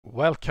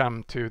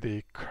Welcome to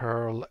the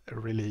curl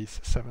release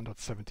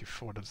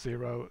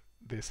 7.74.0.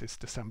 This is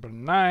December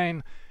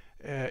 9.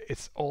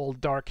 It's all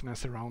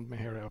darkness around me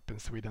here up in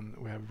Sweden.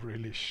 We have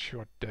really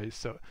short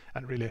days,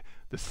 and really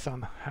the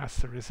sun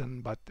has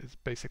risen, but it's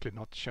basically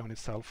not shown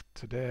itself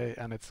today,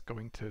 and it's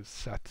going to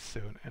set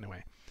soon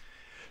anyway.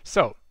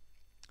 So,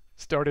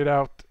 started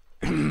out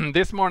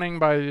this morning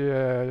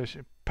by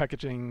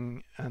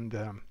packaging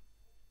and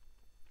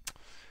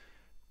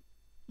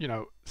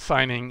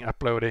signing,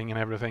 uploading and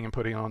everything and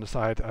putting it on the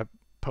site. I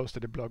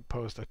posted a blog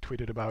post, I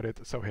tweeted about it,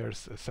 so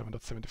here's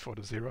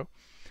 7.74.0.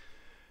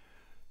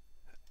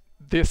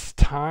 This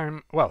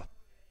time, well,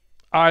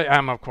 I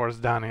am of course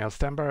Daniel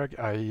Stenberg.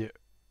 I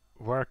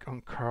work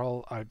on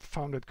curl. I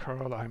founded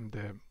curl. I'm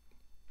the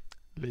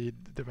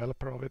lead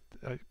developer of it,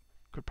 I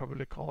could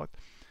probably call it.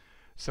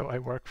 So I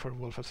work for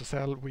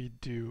wolfSSL. We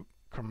do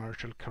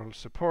commercial curl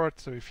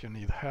support, so if you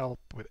need help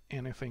with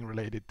anything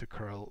related to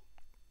curl,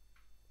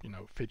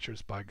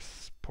 features,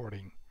 bugs,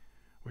 porting,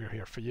 we're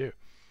here for you.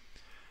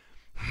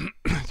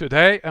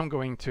 Today I'm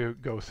going to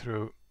go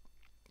through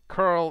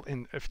curl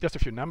in just a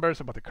few numbers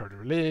about the curl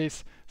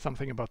release,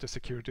 something about the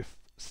security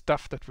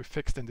stuff that we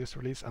fixed in this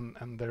release,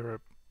 and there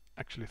are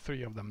actually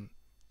 3 of them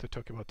to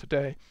talk about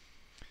today.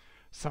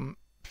 Some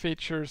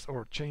features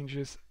or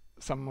changes,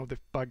 some of the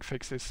bug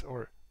fixes,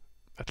 or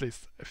at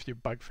least a few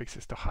bug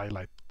fixes to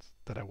highlight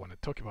that I want to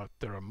talk about.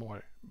 There are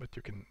more, but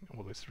you can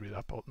always read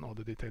up on all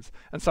the details,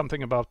 and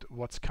something about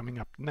what's coming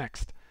up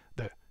next,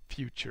 the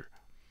future.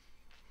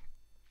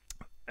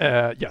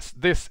 Yes,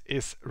 this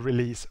is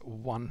release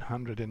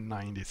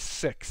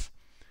 196.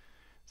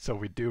 So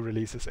we do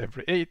releases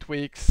every 8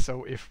 weeks.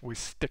 So if we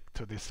stick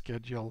to this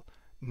schedule,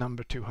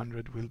 number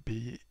 200 will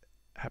be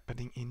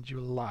happening in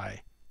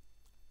July.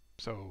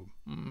 So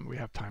we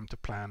have time to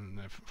plan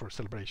for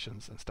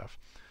celebrations and stuff.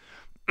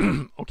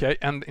 Okay,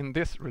 and in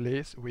this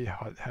release we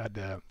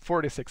had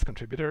 46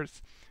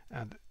 contributors,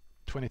 and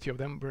 22 of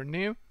them were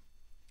new,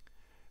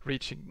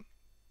 reaching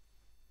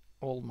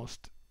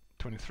almost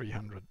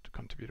 2,300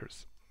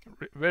 contributors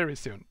very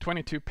soon.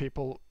 22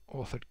 people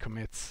authored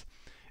commits,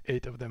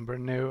 8 of them were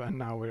new, and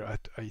now we're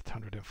at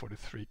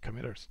 843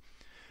 committers.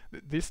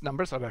 These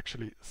numbers are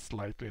actually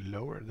slightly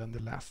lower than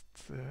the last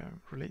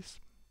release.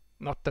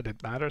 Not that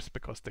it matters,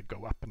 because they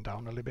go up and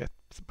down a little bit,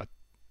 but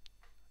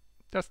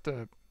just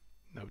a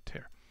note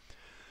here.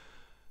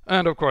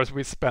 And of course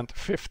we spent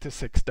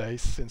 56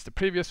 days since the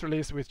previous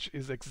release, which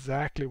is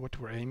exactly what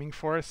we're aiming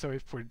for. So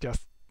if we're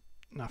just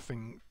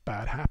nothing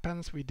bad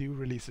happens, we do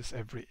releases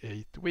every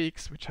 8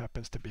 weeks, which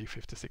happens to be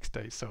 56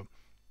 days. So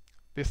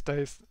this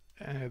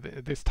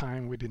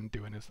time we didn't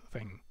do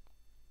anything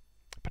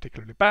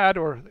particularly bad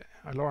or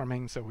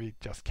alarming, so we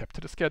just kept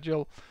to the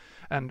schedule,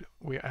 and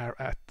we are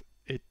at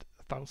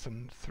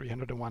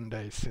 8,301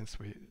 days since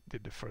we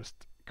did the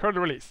first curl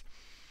release.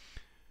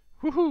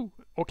 Woohoo!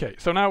 Okay,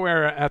 so now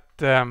we're at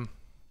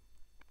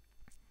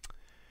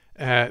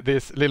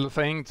this little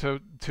thing. So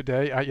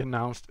today I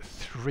announced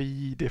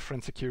 3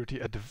 different security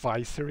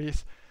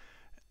advisories.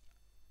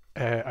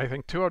 I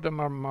think 2 of them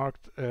are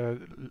marked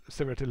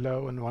severity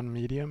low and 1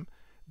 medium.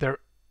 They're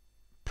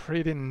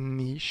pretty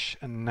niche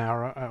and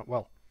narrow,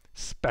 well,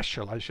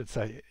 special I should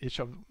say, each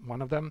of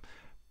one of them.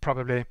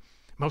 Probably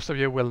most of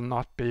you will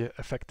not be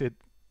affected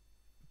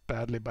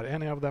badly by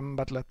any of them,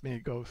 but let me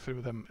go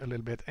through them a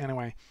little bit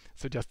anyway,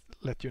 so just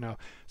let you know.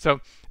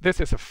 So this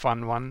is a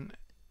fun one.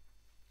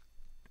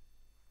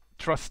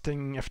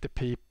 Trusting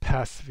FTP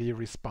pass-v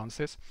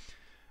responses.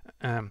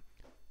 So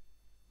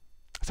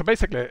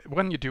basically,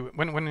 when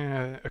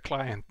a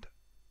client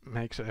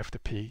makes a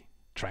FTP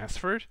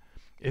transfer,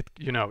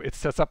 it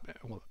sets up,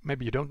 well,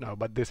 maybe you don't know,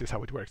 but this is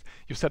how it works.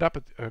 You set up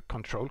a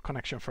control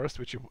connection first,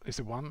 which is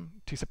a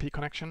 1 TCP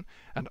connection,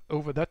 and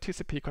over that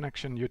TCP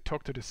connection you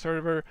talk to the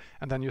server,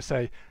 and then you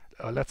say,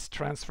 let's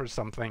transfer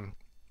something,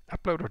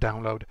 upload or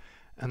download,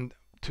 and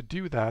to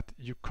do that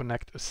you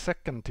connect a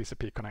second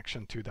TCP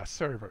connection to that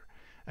server,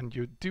 and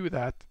you do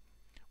that.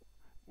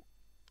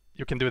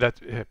 You can do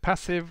that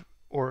passive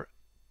or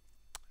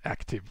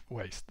active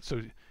ways.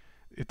 So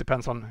it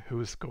depends on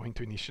who's going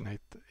to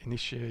initiate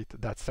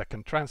that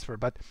second transfer,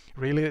 but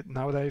really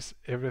nowadays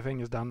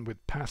everything is done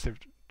with passive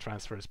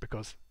transfers,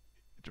 because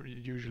it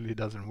usually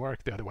doesn't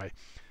work the other way.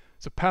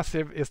 So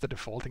passive is the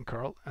default in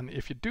curl, and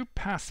if you do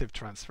passive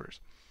transfers,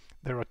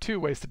 there are 2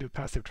 ways to do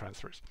passive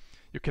transfers.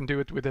 You can do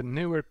it with a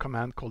newer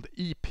command called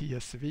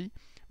EPSV,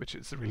 which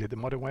is really the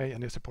modern way,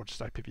 and it supports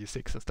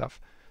IPv6 and stuff.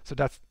 So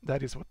that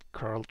is what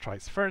curl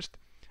tries first,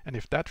 and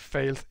if that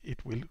fails,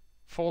 it will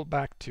fall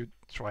back to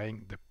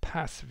trying the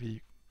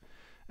pass-v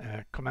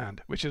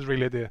command, which is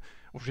really the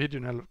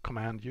original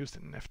command used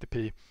in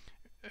FTP,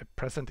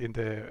 present in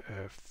the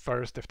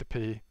first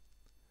FTP,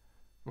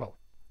 well,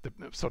 the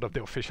sort of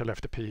the official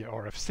FTP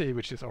RFC,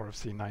 which is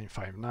RFC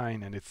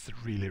 959, and it's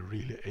really,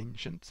 really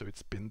ancient, so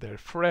it's been there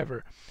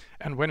forever.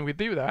 And when we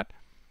do that,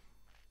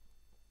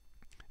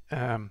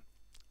 I'm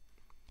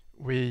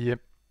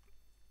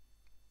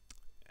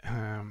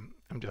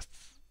just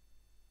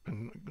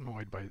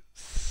annoyed by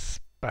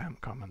spam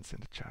comments in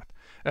the chat.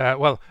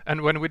 Well,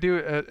 and when we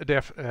do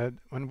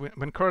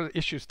when curl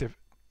issues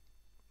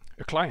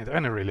a client,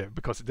 and really,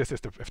 because this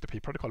is the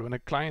FTP protocol, when a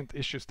client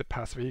issues the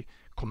passv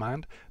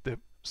command, the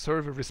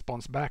server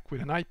responds back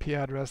with an IP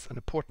address and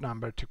a port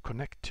number to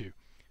connect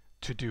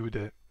to do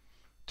the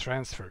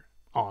transfer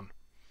on.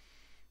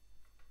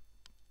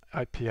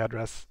 IP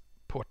address,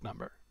 port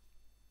number.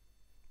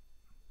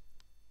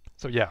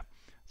 So yeah,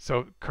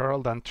 so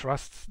curl then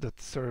trusts that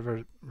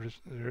server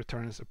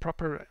returns a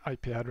proper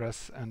IP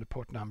address and a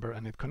port number,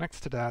 and it connects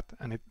to that,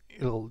 and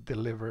it'll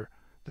deliver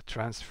the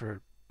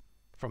transfer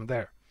from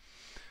there.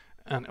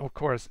 And of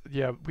course,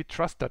 yeah, we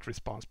trust that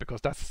response because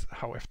that's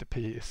how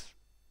FTP is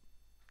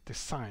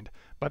designed.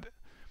 But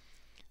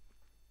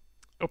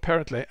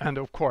apparently, and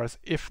of course,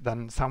 if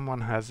then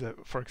someone has,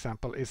 for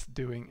example, is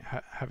doing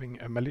having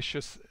a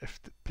malicious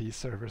FTP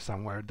server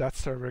somewhere, that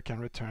server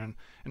can return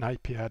an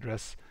IP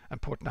address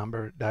and port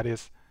number that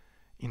is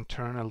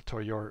internal to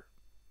your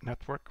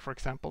network, for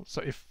example.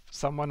 So if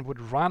someone would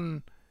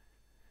run,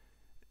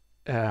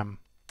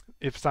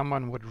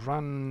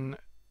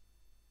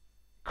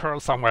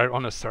 curl somewhere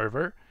on a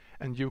server,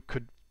 and you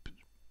could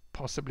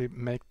possibly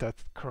make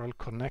that curl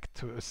connect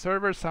to a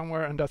server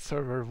somewhere, and that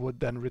server would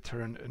then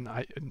return an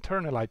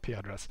internal IP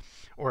address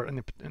or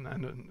in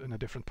a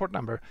different port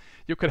number,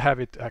 you could have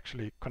it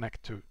actually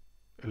connect to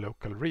a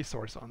local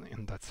resource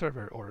in that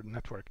server or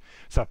network.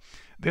 So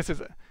this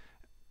is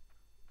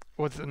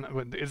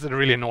is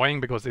really annoying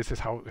because this is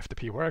how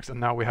FTP works, and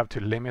now we have to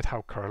limit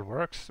how curl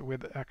works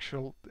with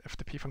actual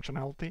FTP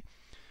functionality.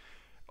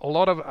 A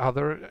lot of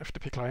other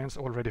FTP clients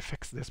already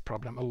fixed this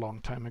problem a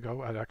long time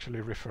ago. I actually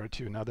referred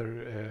to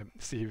another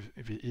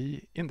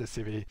CVE in the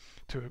CVE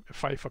to a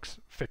Firefox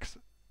fix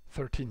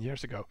 13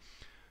 years ago.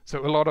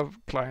 So a lot of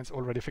clients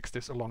already fixed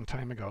this a long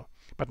time ago.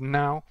 But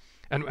now,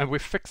 and we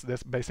fixed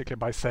this basically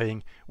by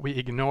saying we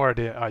ignore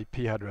the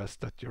IP address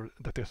that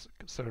this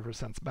server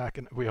sends back,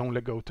 and we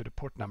only go to the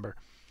port number.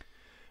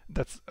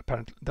 That's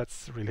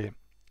really,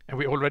 and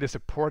we already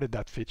supported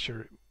that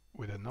feature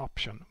with an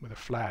option, with a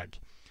flag.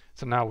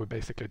 So now we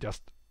basically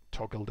just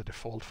toggle the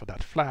default for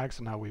that flag.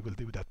 So now we will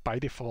do that by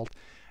default.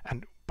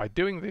 And by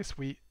doing this,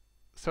 we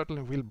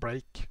certainly will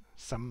break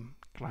some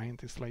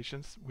client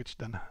installations, which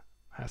then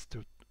has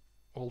to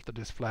alter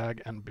this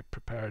flag and be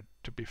prepared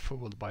to be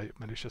fooled by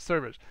malicious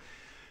servers.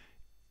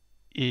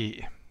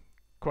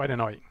 Quite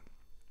annoying.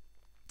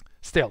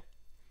 Still,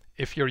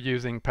 if you're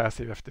using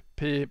passive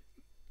FTP,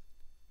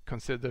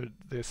 consider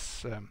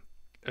this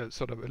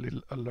sort of a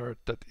little alert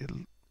that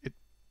it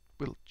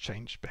will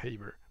change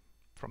behavior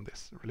from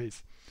this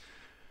release.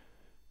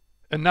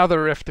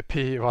 Another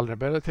FTP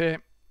vulnerability,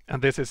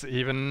 and this is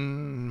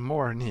even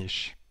more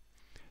niche.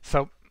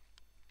 So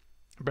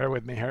bear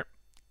with me here.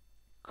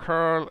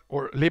 Curl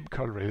or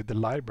libcurl, really, the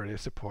library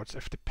supports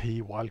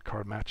FTP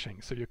wildcard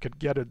matching. So you could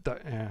get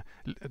a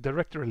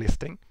directory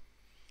listing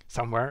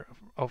somewhere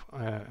of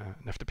an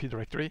FTP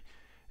directory,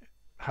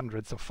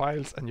 hundreds of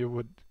files, and you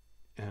would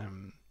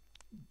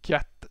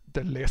get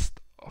the list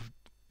of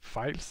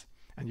files,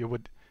 and you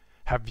would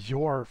have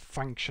your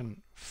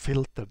function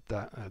filter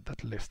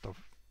that list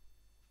of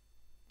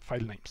file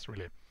names,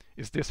 really.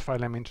 Is this file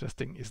name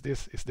interesting? Is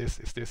this?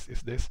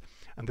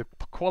 And the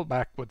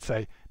callback would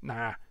say,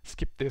 nah,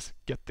 skip this,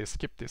 get this,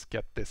 skip this,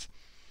 get this.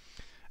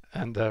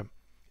 And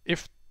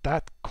if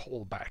that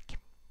callback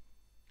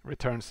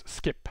returns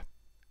skip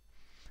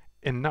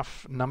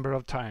enough number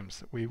of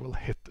times, we will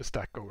hit a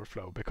Stack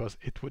Overflow because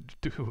it would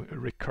do a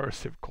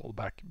recursive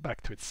callback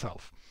back to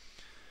itself.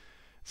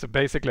 So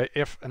basically,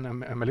 if a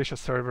malicious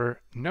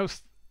server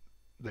knows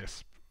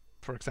this,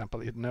 for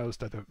example, it knows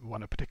that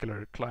a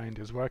particular client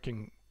is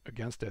working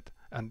against it,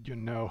 and you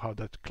know how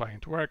that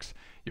client works,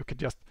 you could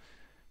just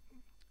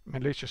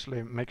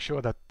maliciously make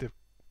sure that the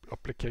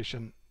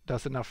application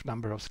does enough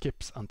number of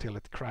skips until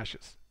it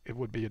crashes. It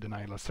would be a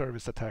denial of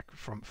service attack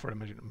for a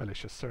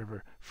malicious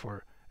server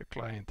for a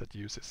client that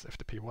uses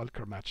FTP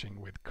wildcard matching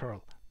with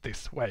curl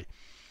this way.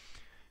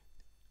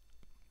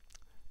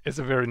 It's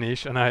a very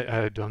niche, and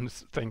I don't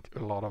think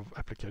a lot of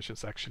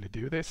applications actually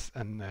do this,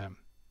 and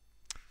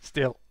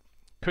still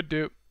could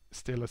do,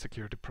 still a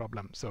security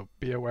problem. So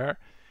be aware.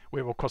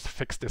 We've of course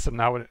fixed this, and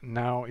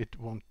now it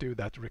won't do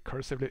that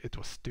recursively. It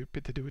was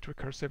stupid to do it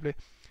recursively.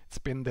 It's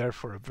been there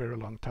for a very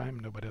long time.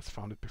 Nobody has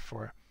found it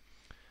before.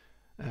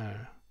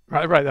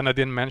 Right, and I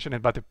didn't mention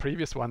it, but the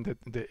previous one,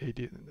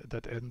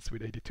 that ends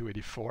with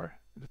 8284,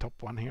 the top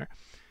one here,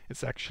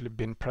 it's actually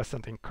been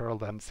present in curl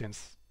then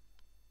since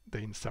the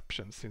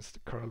inception, since the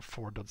curl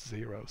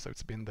 4.0. So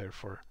it's been there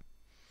for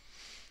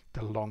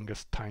the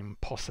longest time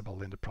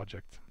possible in the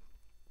project.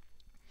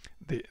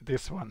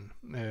 This one,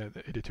 the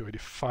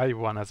 8285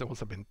 one, has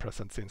also been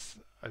present since,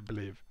 I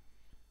believe,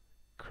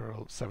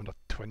 curl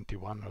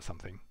 7.21 or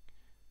something,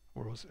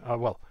 or was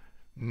well,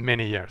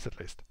 many years at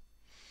least.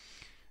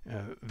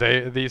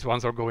 These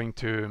ones are going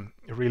to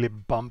really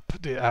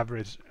bump the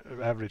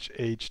average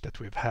age that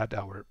we've had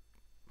our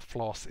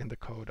flaws in the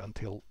code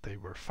until they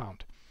were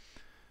found.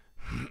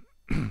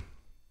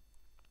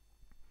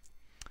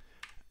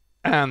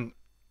 And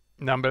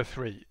number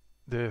 3,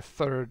 the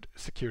third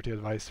security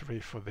advisory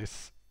for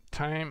this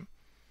time,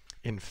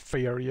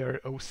 inferior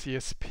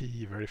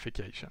OCSP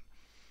verification.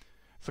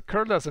 So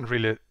curl doesn't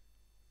really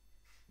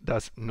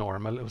does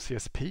normal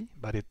OCSP,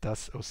 but it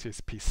does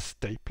OCSP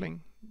stapling,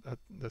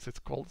 that's it's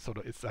called. So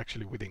it's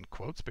actually within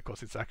quotes,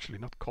 because it's actually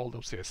not called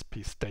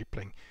OCSP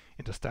stapling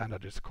in the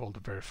standard, it's called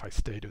verify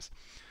status.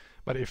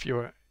 But if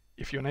you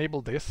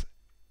enable this,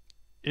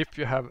 if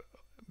you have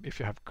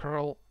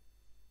curl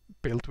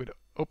built with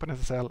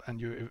OpenSSL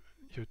and you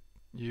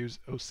use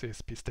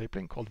OCSP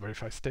stapling called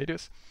verify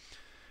status,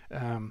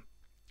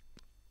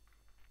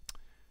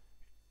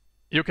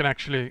 you can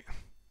actually,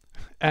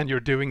 and you're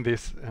doing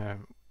this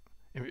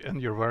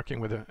and you're working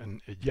with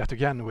yet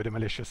again with a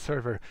malicious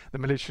server, the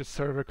malicious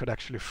server could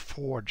actually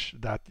forge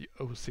that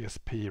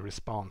OCSP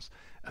response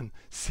and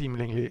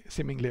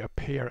seemingly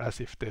appear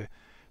as if the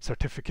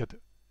certificate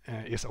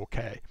is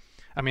okay.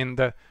 I mean,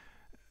 the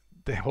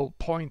whole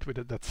point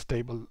with that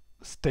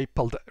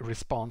stapled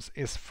response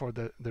is for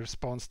the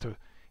response to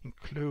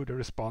include a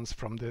response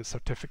from the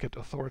certificate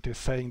authority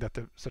saying that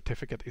the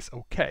certificate is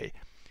okay.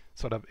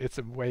 Sort of, it's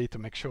a way to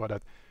make sure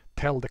that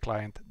tell the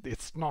client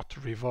it's not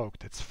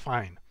revoked, it's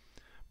fine.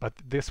 But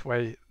this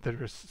way,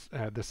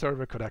 the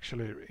server could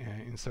actually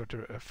insert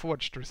a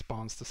forged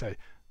response to say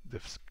the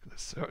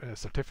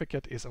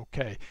certificate is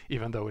okay,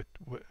 even though it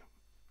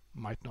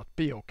might not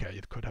be okay.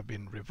 It could have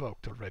been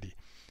revoked already,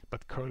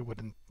 but curl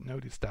wouldn't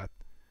notice that,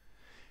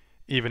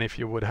 even if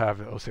you would have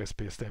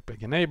OCSP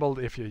stapling enabled,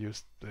 if you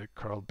use the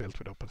curl built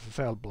with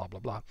OpenSSL, blah, blah,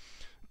 blah.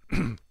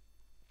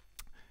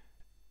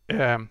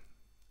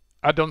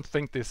 I don't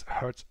think this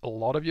hurts a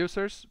lot of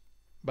users,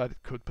 but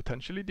it could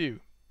potentially do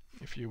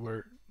if you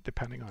were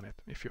depending on it,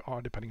 if you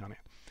are depending on it.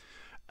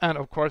 And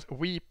of course,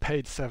 we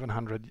paid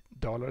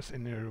 $700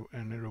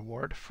 in a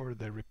reward for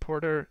the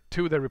reporter,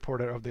 to the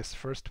reporter of this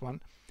first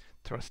one,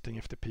 trusting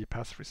FTP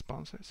pass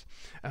responses.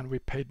 And we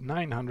paid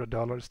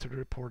 $900 to the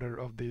reporter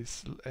of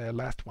this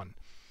last one,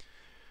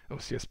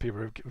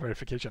 OCSP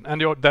verification.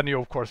 And then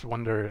you of course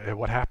wonder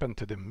what happened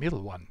to the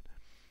middle one,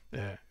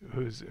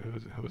 who's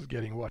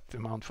getting what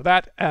amount for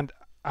that. And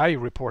I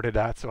reported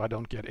that, so I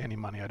don't get any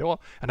money at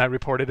all. And I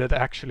reported it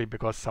actually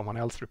because someone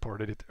else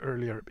reported it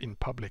earlier in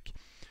public.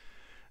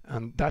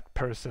 And that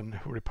person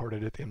who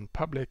reported it in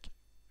public,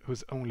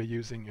 who's only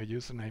using a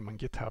username on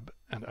GitHub,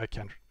 and I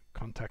can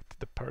contact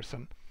the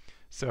person.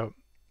 So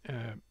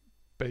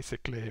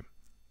basically,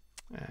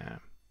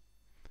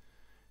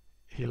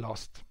 she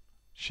lost,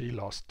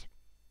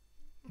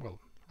 well,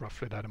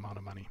 roughly that amount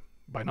of money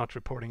by not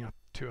reporting it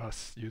to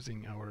us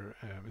using our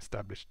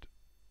established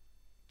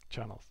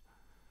channels.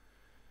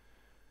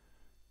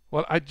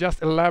 Well, I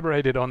just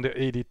elaborated on the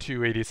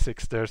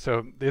 8286 there,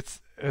 so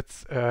it's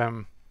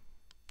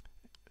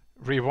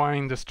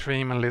rewind the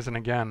stream and listen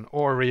again,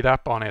 or read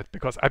up on it,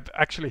 because I've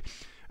actually,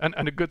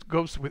 and it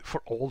goes with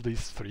for all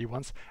these three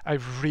ones,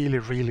 I've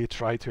really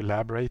tried to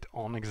elaborate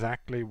on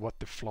exactly what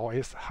the flaw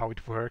is, how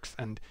it works,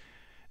 and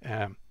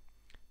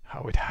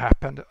how it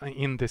happened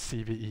in the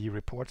CVE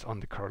reports on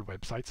the curl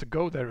website. So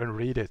go there and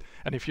read it,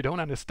 and if you don't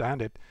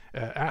understand it,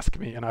 ask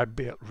me, and I'd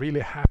be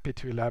really happy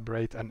to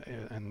elaborate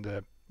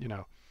and you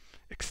know,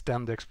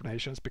 extend the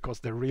explanations,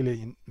 because they're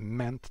really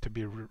meant to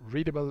be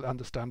readable,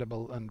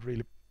 understandable, and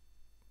really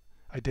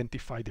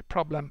identify the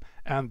problem.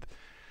 And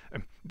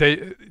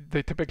they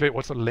typically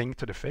also link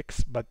to the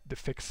fix, but the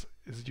fix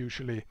is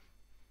usually,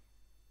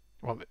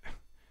 well,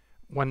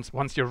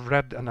 once you've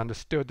read and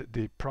understood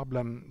the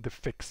problem, the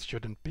fix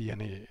shouldn't be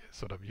any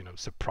sort of, you know,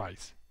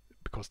 surprise,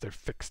 because they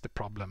fix the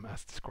problem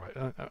as described.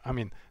 I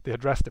mean, they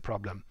address the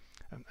problem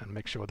and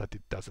make sure that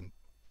it doesn't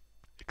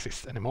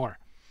exist anymore.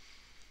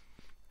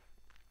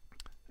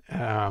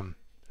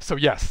 So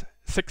yes,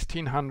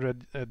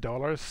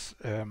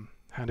 $1,600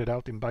 handed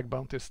out in bug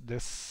bounties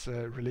this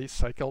release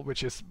cycle,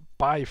 which is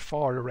by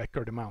far a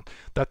record amount.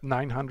 That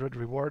 900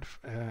 reward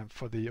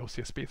for the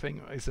OCSP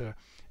thing is a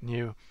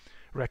new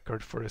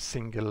record for a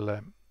single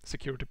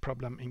security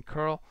problem in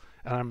curl,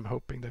 and I'm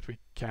hoping that we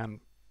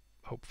can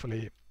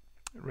hopefully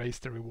raise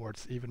the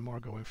rewards even more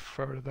going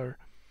further.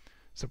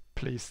 So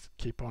please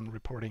keep on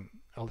reporting.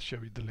 I'll show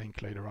you the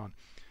link later on.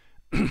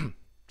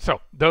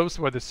 So those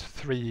were the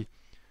three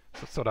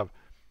sort of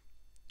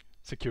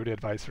security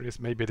advisories,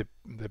 maybe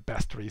the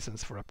best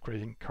reasons for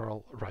upgrading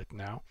curl right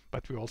now.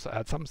 But we also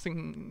add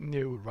something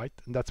new, right?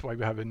 And that's why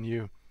we have a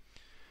new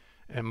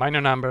minor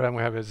number, and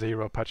we have a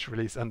 0 patch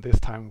release, and this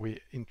time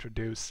we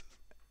introduce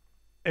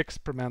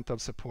experimental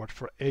support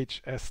for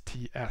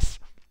HSTS,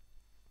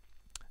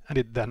 and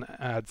it then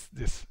adds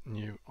this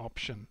new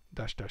option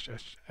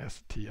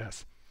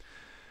 --HSTS.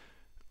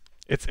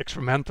 It's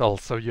experimental,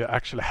 so you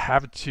actually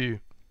have to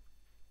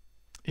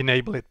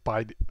enable it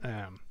by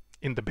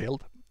in the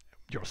build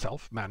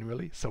yourself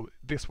manually, so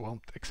this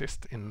won't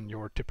exist in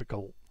your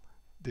typical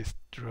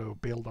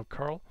distro build of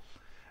curl.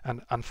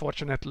 And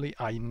unfortunately,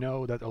 I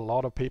know that a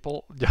lot of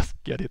people just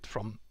get it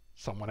from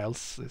someone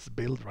else's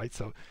build, right?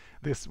 So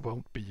this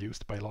won't be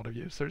used by a lot of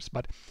users.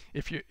 But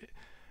if you,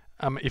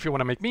 if you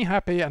want to make me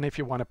happy, and if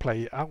you want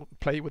to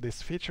play with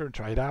this feature,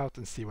 try it out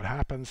and see what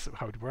happens,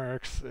 how it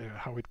works,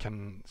 how it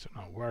can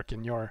work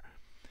in your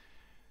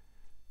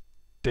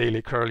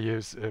daily curl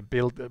use,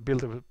 build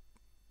a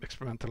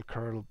experimental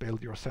curl,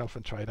 build yourself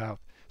and try it out.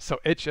 So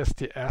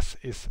HSTS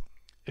is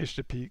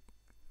HTTP,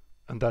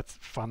 and that's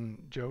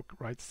fun joke,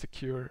 right?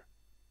 Secure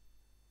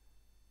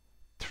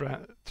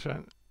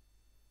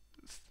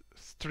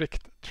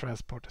strict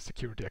transport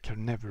security. I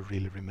can never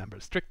really remember.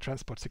 Strict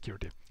transport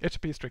security.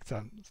 HTTP strict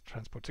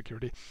transport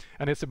security.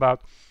 And it's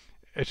about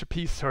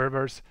HTTP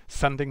servers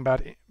sending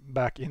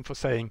back info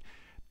saying,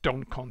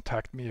 don't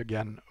contact me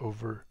again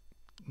over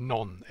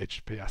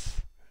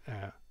non-HTTPS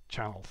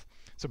channels.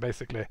 So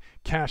basically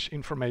cache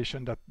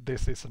information that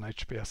this is an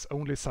HTTPS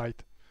only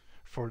site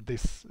for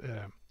this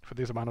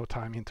amount of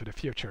time into the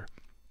future.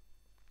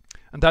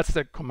 And that's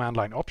the command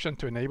line option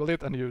to enable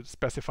it, and you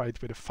specify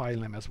it with a file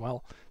name as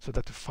well, so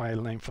that the file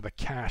name for the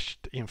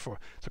cached info,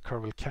 so curl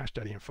will cache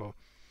that info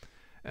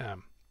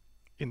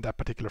in that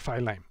particular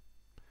file name.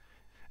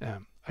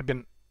 I've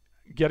been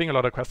getting a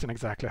lot of questions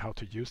exactly how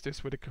to use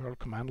this with the curl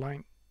command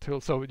line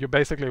tool. So you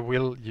basically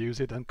will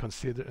use it and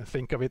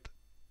think of it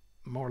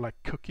more like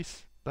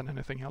cookies than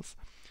anything else.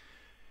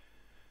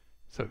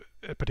 So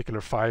a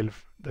particular file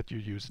that you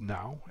use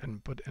now,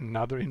 but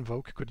another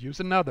invoke could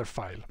use another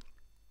file.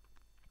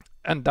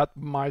 And that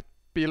might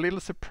be a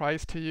little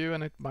surprise to you,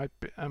 and it might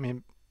be,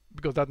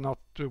 because that's not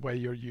the way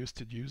you're used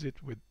to use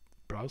it with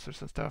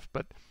browsers and stuff,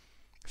 but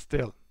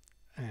still,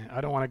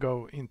 I don't want to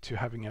go into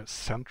having a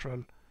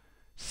central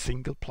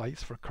single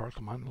place for curl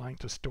command line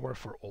to store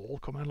for all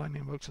command line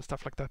invokes and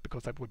stuff like that,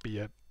 because that would be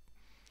a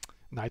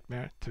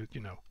nightmare to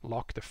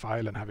lock the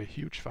file and have a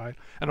huge file.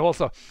 And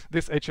also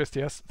this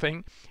HSTS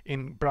thing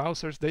in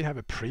browsers, they have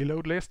a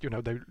preload list.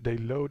 They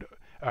load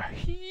a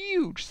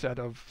huge set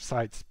of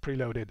sites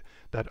preloaded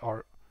that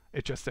are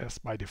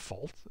HSTS by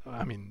default.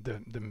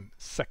 The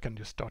second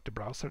you start the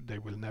browser, they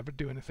will never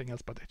do anything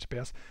else but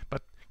HTTPS,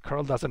 but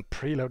curl doesn't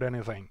preload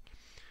anything.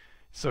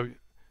 So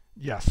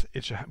yes,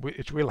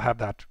 it will have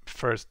that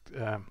first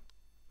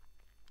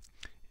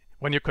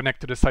when you connect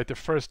to the site the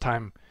first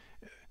time.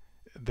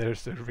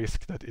 There's a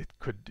risk that it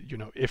could,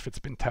 if it's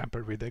been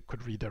tampered with, it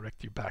could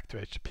redirect you back to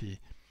HTTP,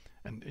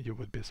 and you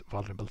would be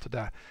vulnerable to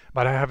that.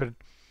 But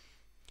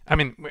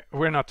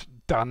we're not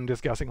done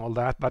discussing all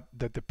that, but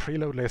the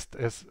preload list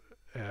is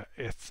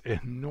it's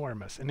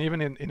enormous, and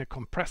even in a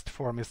compressed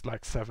form, it's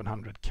like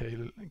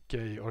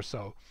 700k or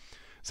so.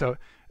 So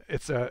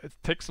it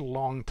takes a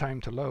long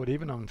time to load,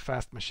 even on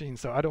fast machines.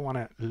 So I don't want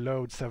to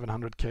load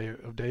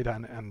 700k of data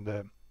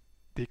and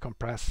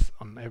decompress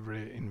on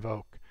every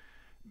invoke,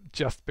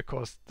 just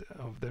because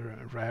of the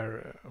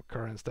rare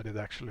occurrence that it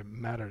actually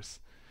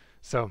matters.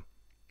 So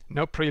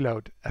no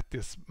preload at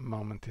this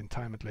moment in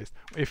time, at least.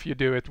 If you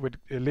do it with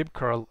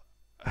libcurl,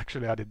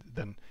 actually added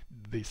then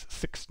these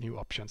 6 new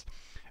options,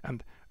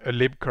 and a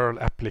libcurl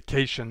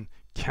application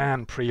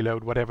can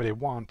preload whatever they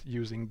want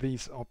using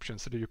these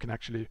options, so that you can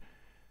actually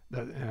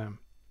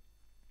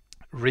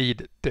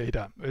read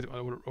data,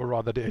 or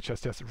rather the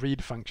HSTS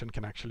read function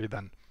can actually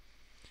then,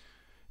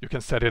 you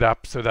can set it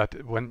up so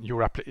that when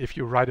if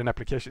you write an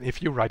application,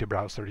 if you write a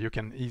browser, you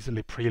can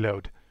easily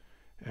preload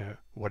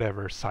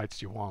whatever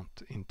sites you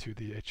want into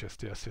the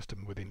HSTS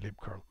system within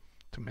libcurl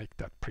to make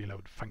that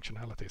preload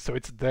functionality. So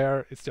it's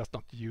there, it's just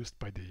not used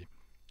by the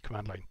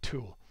command line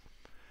tool.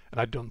 And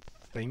I don't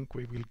think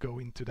we will go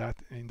into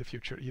that in the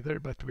future either,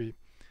 but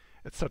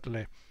it's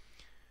certainly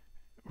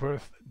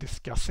worth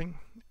discussing.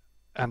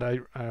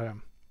 And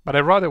but I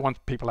rather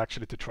want people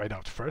actually to try it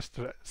out first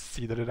to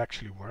see that it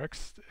actually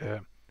works.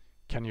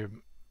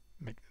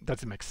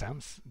 Does it make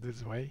sense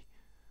this way?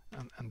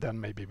 And then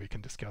maybe we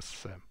can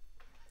discuss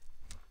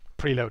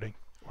preloading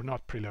or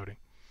not preloading.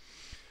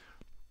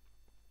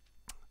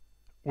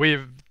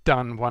 We've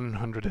done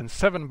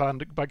 107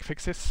 bug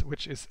fixes,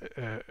 which is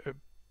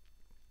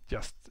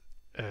just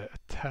a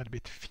tad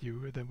bit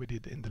fewer than we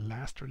did in the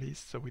last release.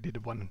 So we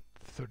did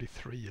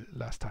 133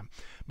 last time,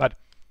 but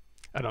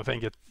I don't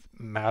think it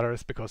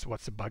matters, because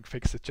what's a bug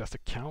fix? It's just a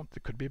count.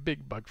 It could be a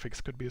big bug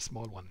fix, could be a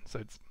small one. So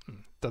it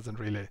doesn't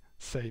really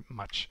say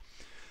much.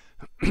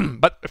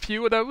 But a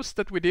few of those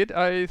that we did,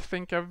 I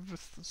think I've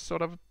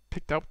sort of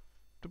picked out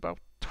about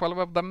 12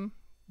 of them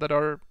that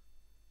are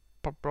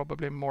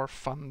probably more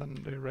fun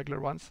than the regular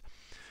ones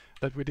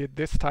that we did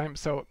this time.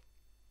 So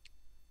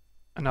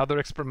another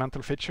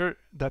experimental feature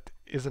that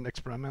isn't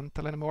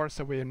experimental anymore.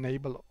 So we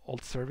enable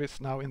alt service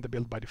now in the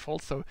build by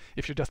default. So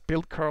if you just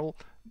build curl,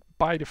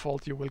 by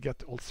default you will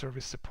get alt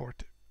service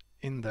support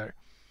in there.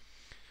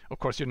 Of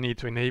course, you need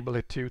to enable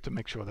it too to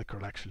make sure that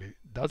curl actually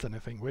does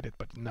anything with it,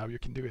 but now you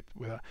can do it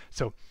with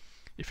so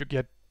if you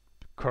get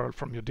curl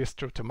from your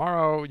distro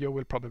tomorrow, you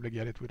will probably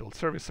get it with alt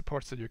service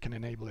support, so you can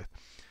enable it.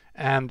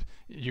 And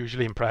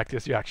usually in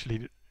practice you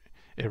actually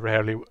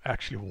rarely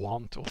actually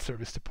want alt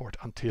service support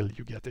until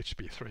you get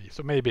HTTP3.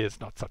 So maybe it's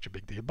not such a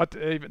big deal, but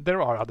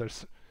there are other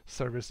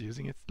servers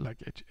using it, like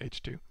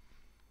H2.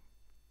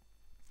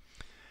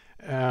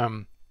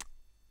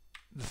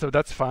 So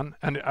that's fun.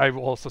 And I've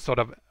also sort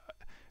of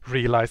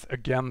realize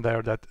again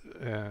there that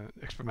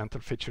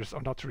experimental features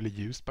are not really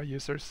used by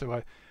users.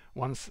 So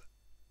once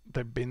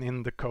they've been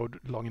in the code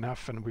long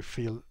enough and we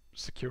feel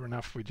secure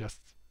enough, we just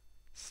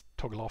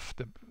toggle off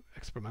the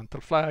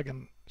experimental flag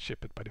and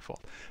ship it by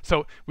default.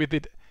 So we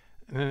did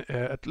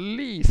at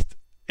least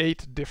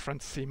 8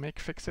 different CMake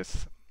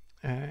fixes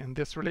in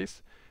this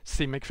release.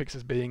 CMake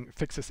fixes being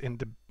fixes in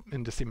the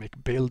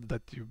CMake build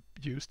that you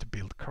use to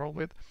build curl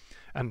with.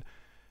 And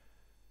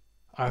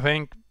I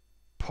think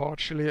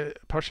partially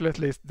at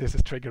least, this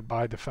is triggered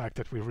by the fact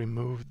that we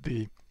removed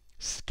the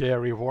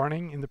scary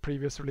warning in the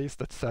previous release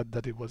that said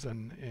that it was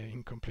an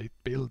incomplete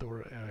build,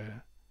 or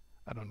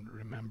I don't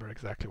remember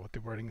exactly what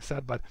the wording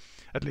said, but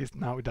at least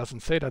now it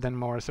doesn't say that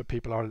anymore, so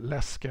people are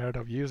less scared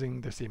of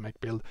using the CMake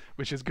build,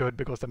 which is good,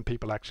 because then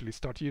people actually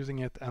start using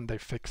it and they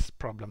fix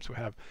problems we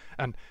have.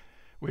 And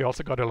we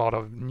also got a lot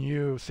of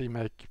new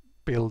CMake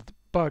build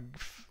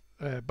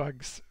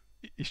bugs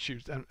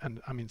issues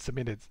and I mean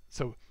submitted.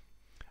 So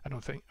I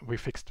don't think we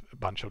fixed a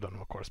bunch of them,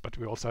 of course, but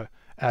we also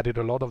added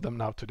a lot of them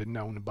now to the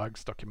known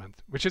bugs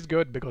document, which is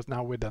good, because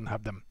now we then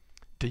have them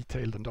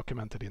detailed and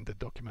documented in the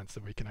documents,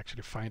 so we can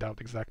actually find out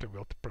exactly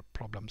what the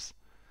problems,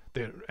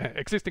 the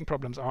existing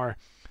problems are.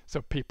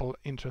 So people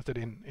interested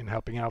in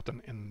helping out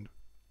and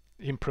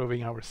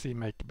improving our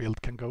CMake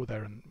build can go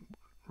there and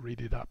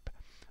read it up.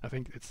 I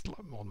think it's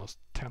almost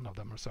 10 of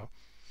them or so.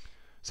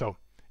 So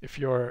if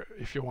you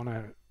want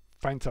to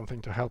find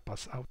something to help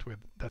us out with,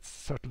 that's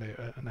certainly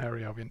an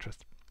area of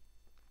interest.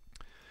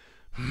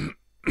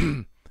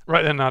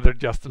 Right, another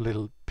just a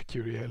little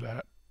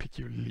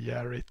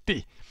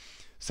peculiarity.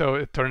 So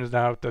it turns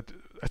out that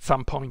at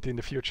some point in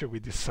the future we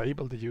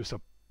disable the use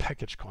of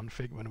package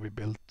config when we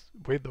build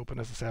with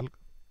OpenSSL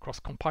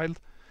cross-compiled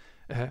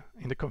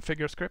in the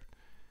configure script.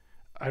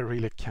 I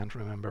really can't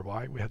remember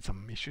why. We had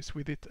some issues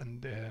with it,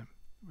 and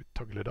we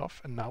toggled it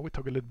off, and now we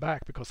toggle it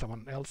back because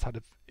someone else had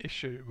an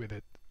issue with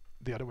it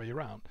the other way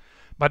around.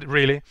 But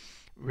really,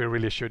 we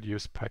really should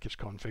use package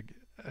config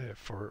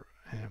for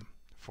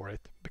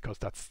it, because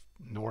that's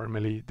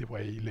normally the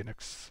way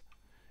Linux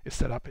is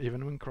set up,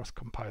 even when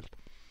cross-compiled.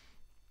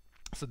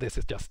 So this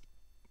is just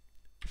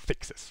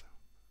fixes,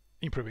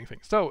 improving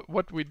things. So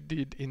what we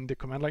did in the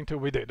command line tool,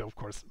 we did of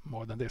course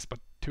more than this, but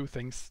 2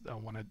 things I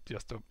wanted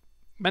just to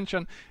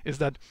mention is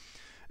that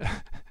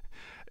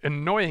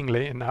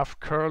annoyingly enough,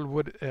 curl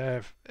would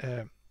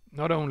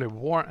not only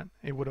warn,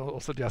 it would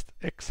also just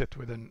exit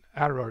with an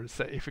error,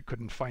 say if it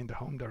couldn't find the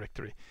home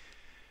directory,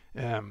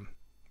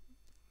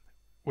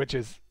 which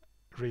is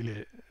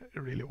really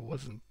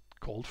wasn't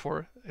called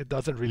for. It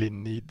doesn't really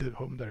need the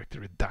home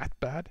directory that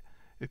bad.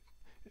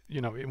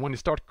 When you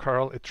start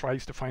curl, it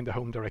tries to find the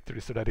home directory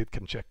so that it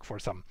can check for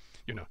some,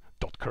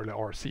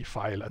 .curl.rc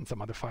file and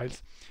some other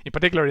files. In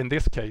particular, in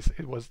this case,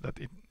 it was that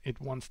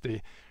it wants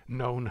the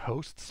known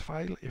hosts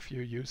file if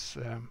you use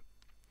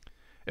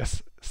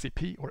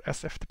SCP or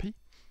SFTP,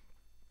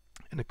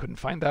 and it couldn't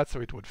find that,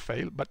 so it would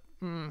fail. But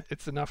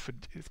it's enough;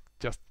 it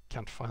just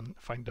can't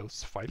find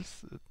those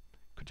files. It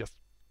could just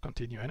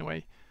continue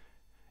anyway.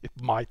 It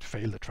might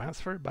fail the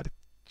transfer, but it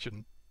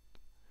shouldn't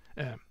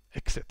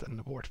exit and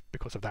abort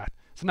because of that.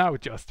 So now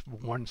it just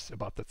warns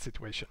about that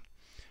situation.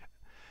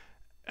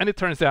 And it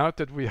turns out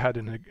that we had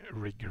a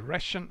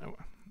regression,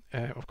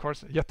 of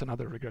course, yet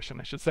another regression,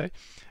 I should say.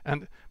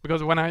 And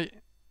because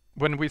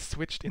when we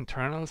switched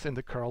internals in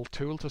the curl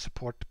tool to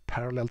support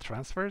parallel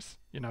transfers,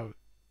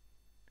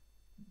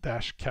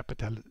 dash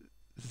capital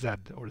Z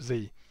or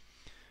Z,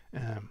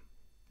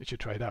 you should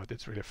try it out.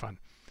 It's really fun.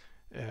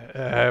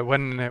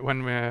 When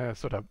we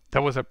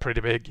there was a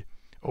pretty big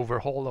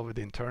overhaul of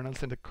the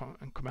internals in the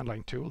command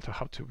line tool to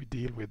how to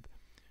deal with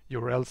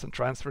URLs and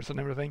transfers and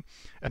everything.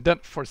 And then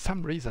for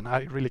some reason,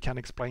 I really can't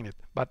explain it,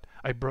 but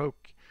I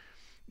broke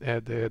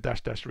the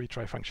dash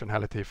retry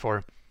functionality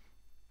for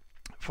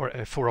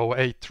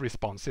 408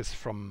 responses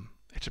from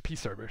HTTP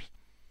servers.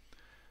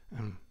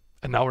 And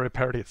now I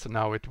repaired it, so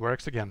now it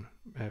works again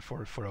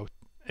for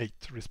 408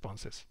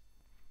 responses.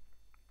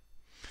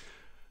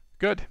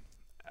 Good.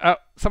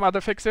 Some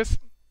other fixes.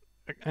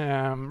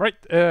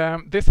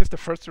 This is the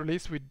first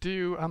release we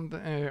do on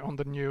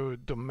the new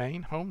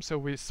domain home, so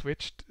we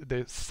switched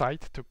the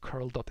site to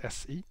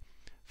curl.se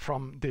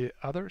from the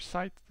other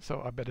site,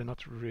 so I better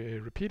not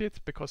repeat it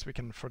because we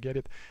can forget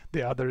it.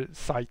 The other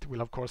site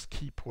will of course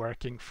keep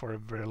working for a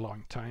very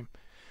long time.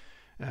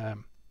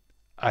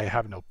 I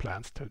have no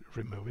plans to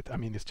remove it. I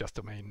mean, it's just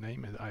domain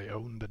name and I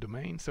own the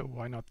domain, so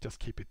why not just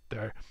keep it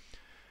there?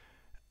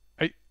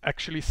 I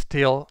actually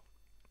still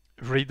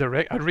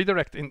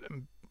redirect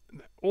in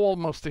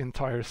almost the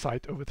entire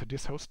site over to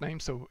this host name.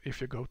 So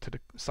if you go to the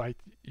site,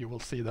 you will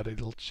see that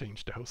it'll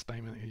change the host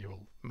name and you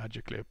will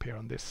magically appear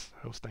on this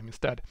host name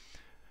instead,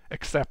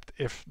 except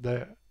if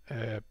the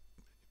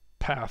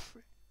path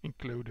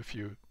include a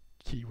few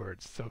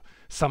keywords. So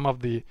some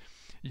of the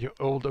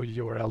old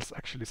URLs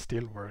actually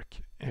still work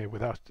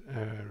without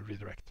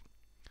redirect.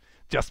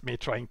 Just me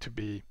trying to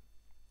be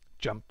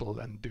jumble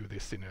and do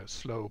this in a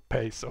slow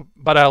pace. So,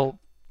 but I'll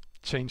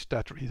change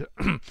that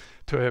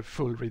to a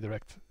full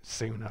redirect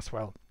soon as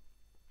well.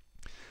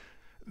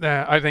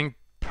 I think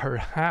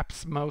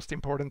perhaps most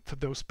important to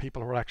those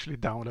people who actually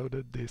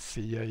downloaded the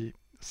CA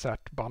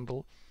set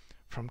bundle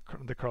from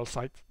the curl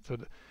site. So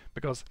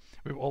because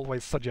we've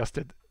always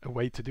suggested a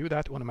way to do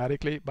that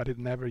automatically, but it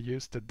never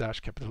used the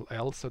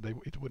 -L, so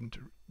it wouldn't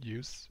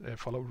use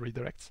follow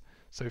redirects.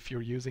 So if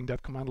you're using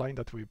that command line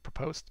that we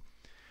proposed,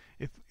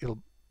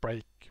 it'll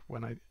break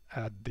when I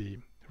add the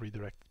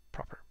redirect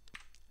proper.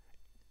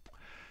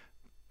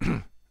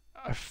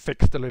 I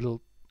fixed a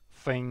little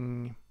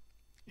thing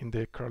in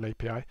the curl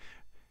API.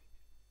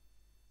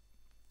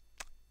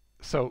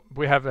 So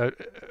we have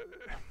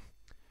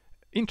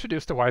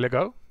introduced a while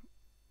ago,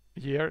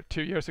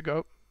 2 years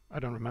ago, I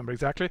don't remember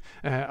exactly,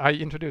 I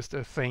introduced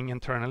a thing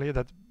internally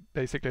that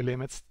basically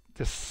limits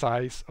the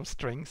size of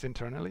strings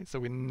internally. So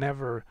we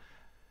never,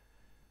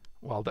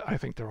 well, I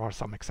think there are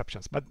some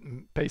exceptions, but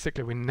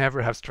basically we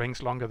never have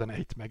strings longer than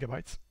 8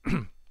 megabytes.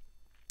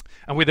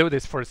 And we do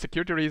this for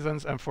security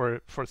reasons and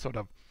for sort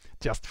of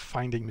just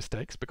finding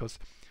mistakes, because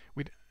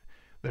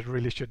there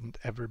really shouldn't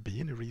ever be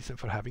any reason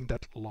for having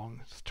that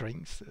long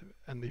strings.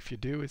 And if you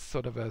do, it's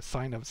sort of a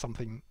sign of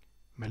something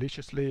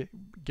maliciously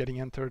getting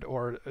entered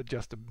or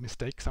just a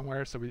mistake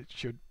somewhere. So we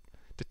should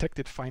detect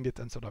it, find it,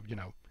 and sort of,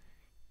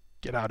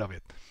 get out of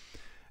it.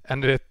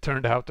 And it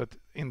turned out that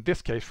in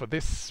this case, for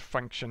this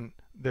function,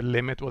 the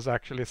limit was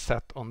actually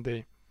set on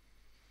the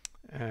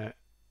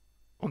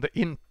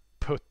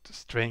input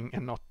string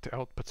and not the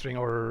output string,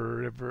 or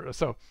reverse.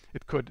 So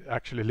it could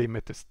actually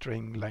limit the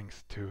string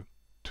length to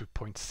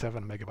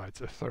 2.7 megabytes,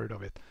 a third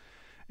of it,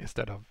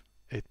 instead of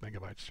 8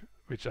 megabytes,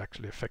 which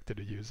actually affected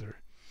the user.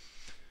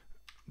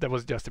 That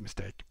was just a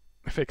mistake.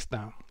 Fixed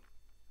now.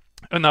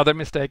 Another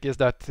mistake is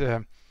that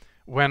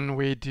when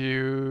we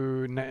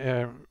do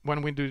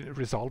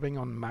resolving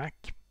on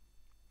Mac,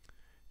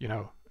 and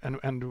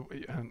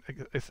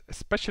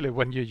especially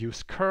when you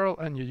use curl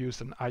and you use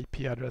an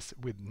IP address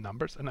with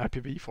numbers, an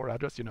IPv4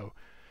 address,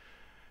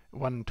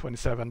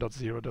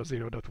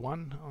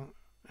 127.0.0.1,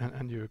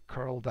 and you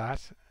curl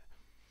that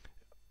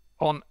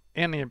on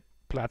any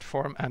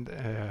platform, and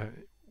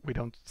we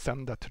don't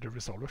send that to the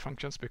resolver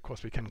functions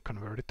because we can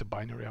convert it to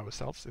binary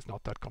ourselves. It's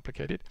not that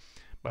complicated.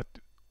 But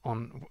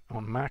on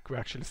Mac, we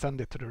actually send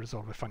it to the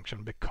resolver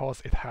function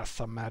because it has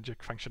some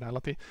magic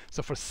functionality.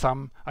 So for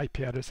some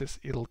IP addresses,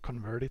 it'll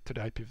convert it to the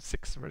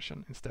IPv6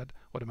 version instead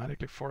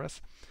automatically for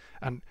us.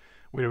 And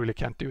we really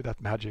can't do that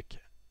magic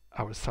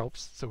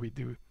ourselves. So we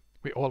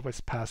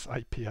always pass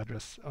IP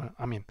address,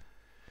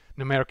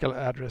 numerical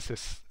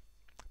addresses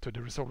to the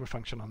resolver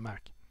function on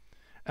Mac.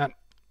 And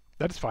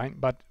that is fine,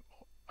 but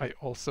we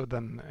also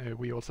then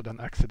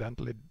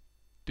accidentally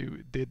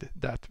did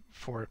that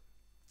for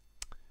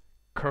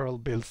curl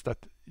builds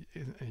that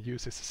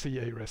uses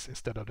CA-res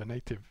instead of the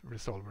native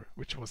resolver,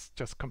 which was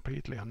just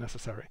completely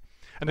unnecessary.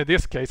 And in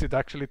this case, it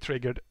actually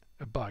triggered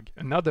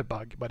another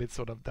bug, but it's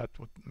sort of that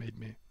what made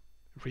me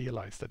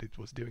realize that it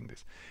was doing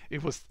this.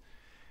 It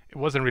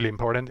wasn't really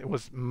important. It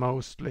was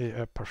mostly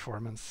a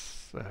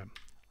performance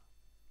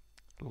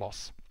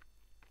loss.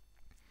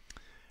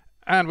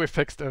 And we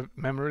fixed a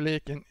memory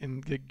leak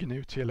in the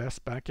GNU TLS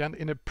backend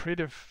in a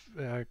pretty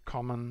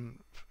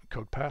common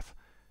code path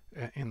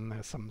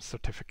in some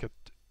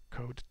certificate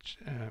code,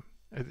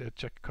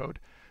 check code.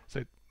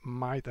 So it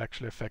might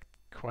actually affect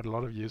quite a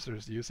lot of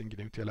users using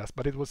GNU TLS,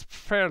 but it was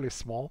fairly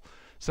small.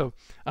 So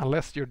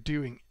unless you're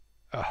doing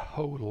a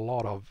whole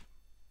lot of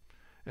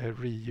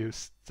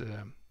reused,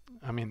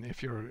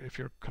 if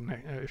your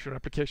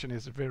application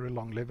is very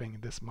long living,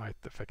 this might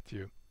affect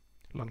you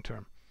long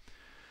term.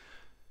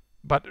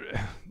 But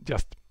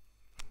just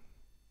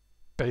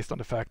based on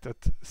the fact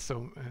that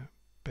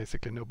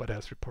basically nobody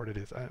has reported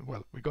it.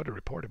 Well, we got a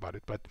report about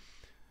it, but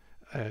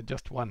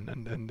just one,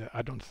 and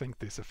I don't think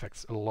this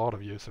affects a lot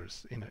of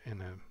users in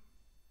a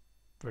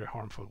very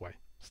harmful way.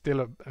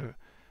 Still a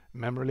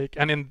memory leak,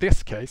 and in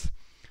this case,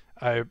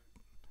 I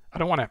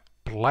don't want to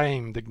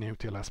blame the GNU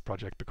TLS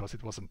project because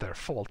it wasn't their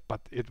fault,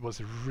 but it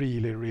was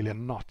really, really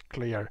not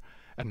clear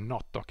and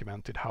not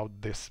documented how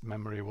this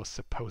memory was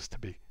supposed to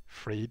be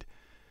freed.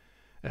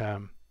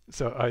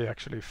 So I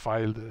actually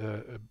filed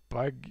a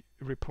bug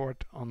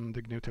report on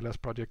the GNU TLS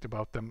project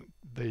about them.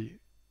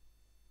 They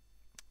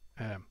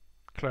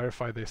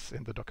clarify this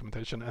in the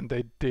documentation, and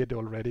they did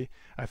already.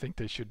 I think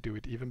they should do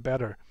it even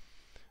better.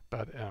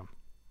 But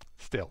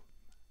still,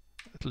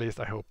 at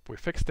least I hope we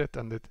fixed it,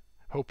 and that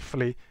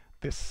hopefully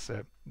this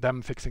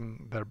them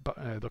fixing their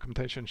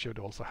documentation should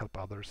also help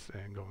others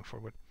going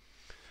forward.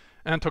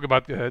 And talk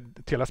about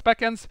TLS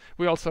backends,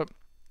 we also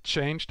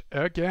changed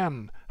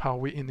again how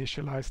we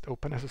initialized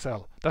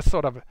OpenSSL. That's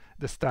sort of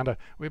the standard.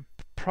 We've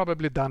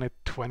probably done it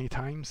 20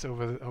 times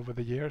over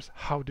the years.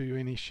 How do you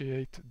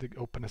initiate the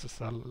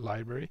OpenSSL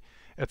library?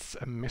 It's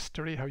a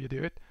mystery how you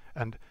do it,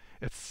 and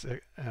it's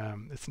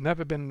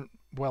never been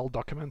well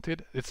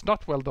documented. It's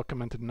not well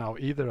documented now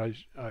either,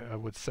 I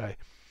would say.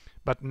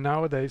 But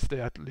nowadays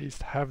they at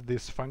least have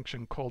this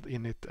function called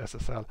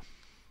init.ssl,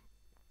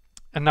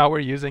 and now we're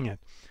using it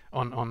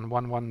on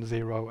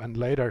 110 and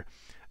later.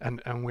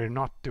 And we're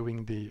not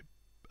doing the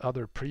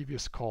other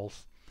previous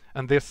calls.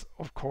 And this,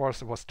 of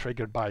course, was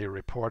triggered by a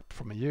report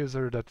from a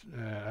user that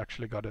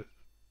actually got a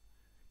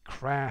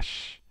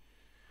crash.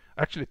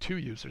 Actually, two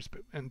users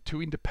and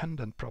two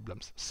independent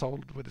problems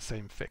solved with the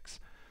same fix.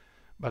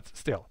 But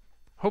still,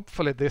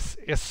 hopefully this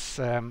is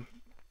a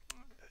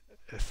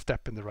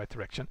step in the right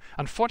direction.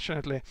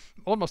 Unfortunately,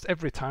 almost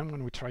every time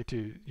when we try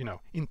to,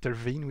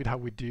 intervene with how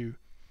we do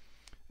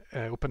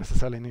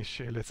OpenSSL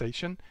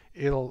initialization,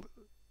 it'll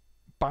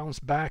bounce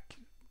back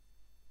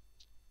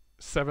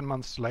 7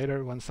 months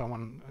later when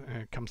someone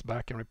comes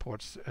back and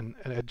reports an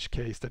edge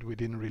case that we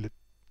didn't really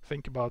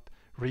think about,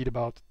 read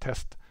about,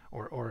 test,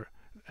 or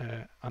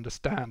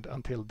understand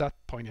until that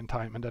point in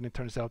time. And then it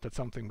turns out that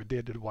something we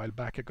did a while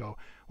back ago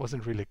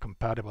wasn't really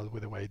compatible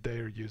with the way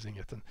they're using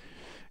it. And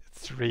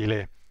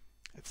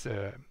it's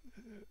a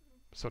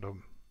sort of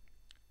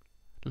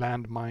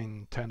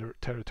landmine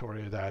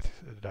territory, that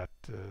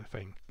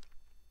thing.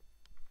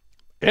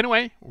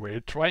 Anyway, we're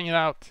trying it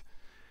out.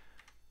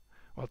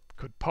 What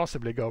could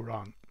possibly go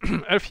wrong?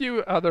 A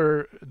few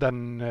other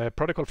than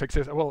protocol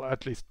fixes, well,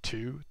 at least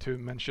two to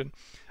mention.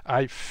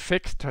 I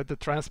fixed the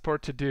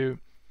transport to do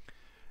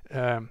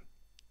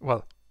SCP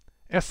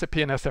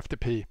and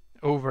SFTP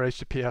over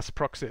HTTPS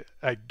proxy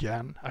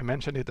again. I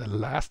mentioned it in the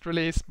last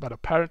release, but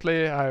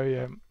apparently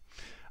I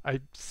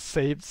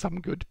saved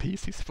some good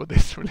pieces for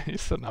this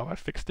release, so now I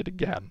fixed it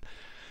again.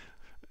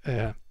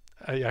 I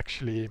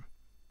actually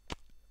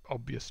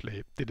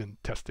obviously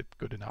didn't test it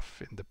good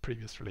enough in the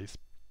previous release,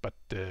 but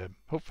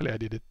hopefully I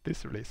did it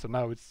this release. So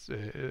now it's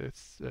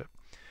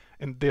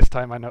and this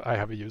time I know I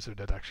have a user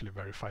that actually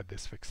verified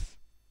this fix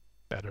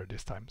better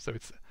this time. So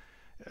it's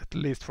at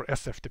least for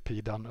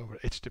SFTP done over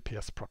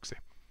HTTPS proxy.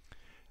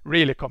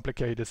 Really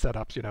complicated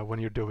setups, when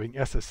you're doing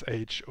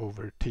SSH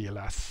over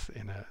TLS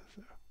in a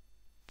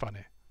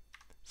funny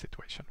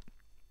situation.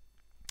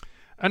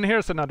 And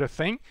here's another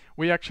thing.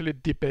 We actually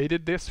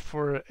debated this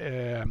for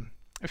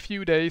a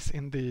few days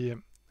in the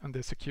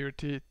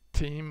security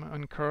team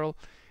on curl.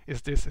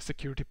 Is this a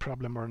security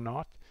problem or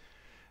not?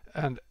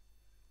 And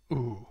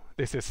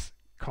this is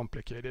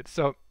complicated.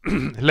 So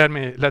let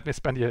me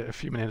spend a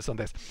few minutes on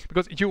this,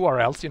 because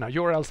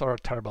URLs are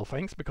terrible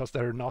things because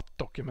they're not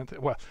documented.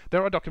 Well, they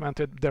are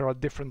documented. There are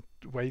different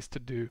ways to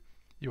do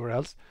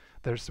URLs.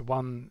 There's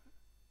one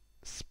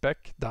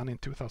spec done in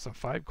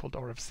 2005 called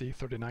RFC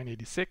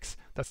 3986.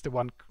 That's the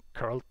one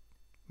curl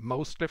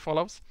mostly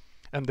follows,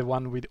 and the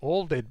one we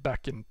all did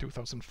back in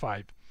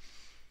 2005.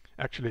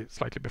 Actually,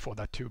 slightly before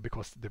that too,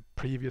 because the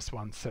previous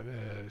one,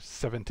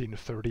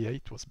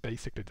 1738, was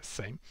basically the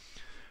same.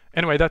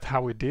 Anyway, that's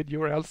how we did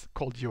URLs,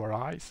 called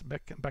URIs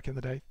back in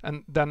the day.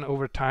 And then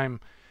over time,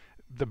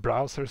 the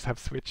browsers have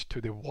switched to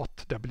the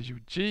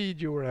WHAT-WG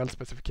URL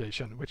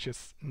specification, which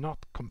is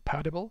not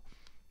compatible.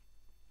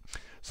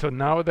 So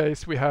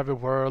nowadays we have a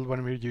world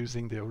when we're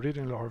using the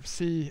original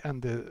RFC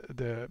and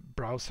the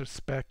browser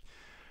spec.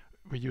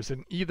 We're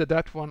using either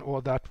that one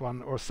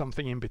or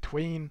something in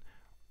between.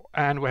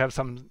 And we have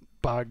some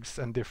bugs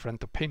and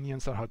different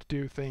opinions on how to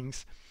do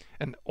things.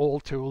 And all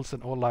tools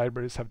and all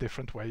libraries have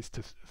different ways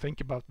to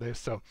think about this.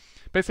 So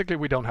basically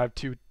we don't have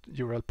two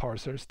URL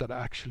parsers that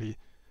actually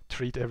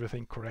treat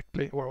everything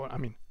correctly. Or I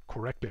mean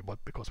correctly, but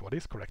because what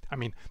is correct? I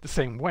mean the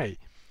same way.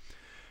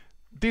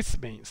 This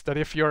means that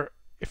if you're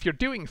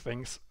doing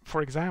things,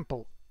 for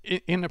example,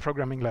 in a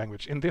programming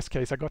language, in this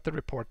case I got the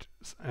report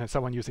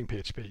someone using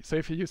PHP. So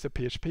if you use a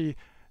PHP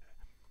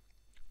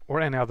or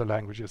any other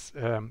languages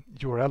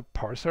URL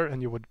parser,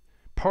 and you would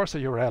parse a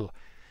URL,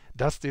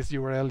 does this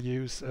URL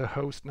use a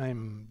host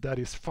name that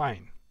is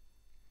fine?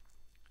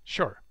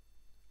 Sure.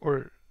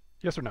 Or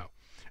yes or no.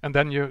 And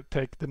then you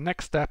take the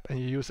next step and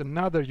you use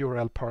another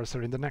URL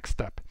parser in the next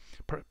step.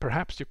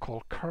 Perhaps you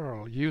call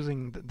curl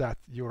using that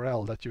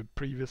URL that you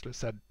previously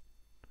said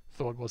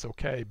thought was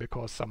okay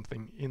because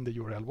something in the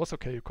URL was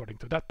okay according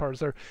to that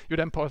parser. You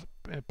then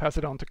pass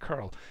it on to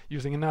curl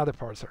using another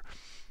parser.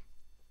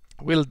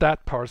 Will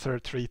that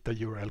parser treat the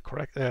URL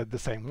correct the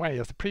same way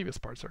as the previous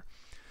parser?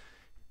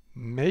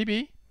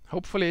 Maybe,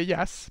 hopefully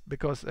yes,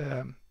 because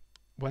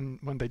when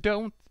they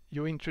don't,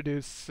 you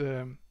introduce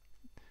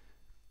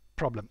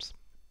problems,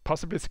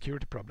 possibly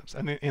security problems.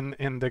 And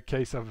in the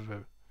case of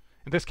in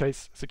this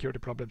case security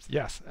problems,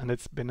 yes. And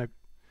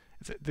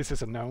this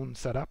is a known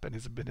setup, and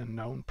it's been a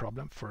known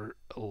problem for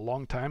a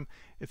long time.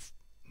 It's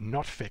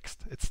not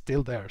fixed. It's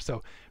still there.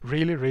 So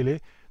really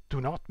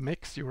do not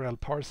mix URL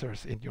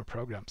parsers in your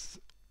programs.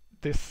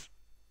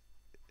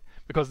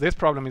 Because this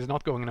problem is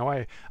not going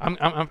away.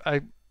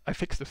 I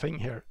fixed a thing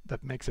here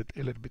that makes it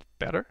a little bit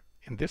better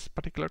in this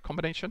particular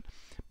combination,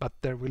 but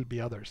there will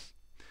be others.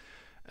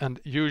 And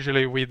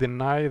usually we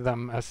deny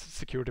them as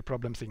security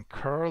problems in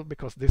curl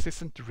because this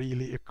isn't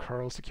really a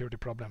curl security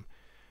problem.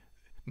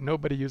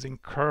 Nobody using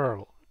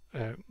curl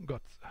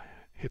got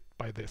hit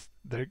by this.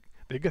 They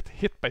get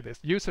hit by this.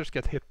 Users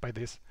get hit by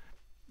this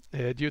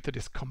due to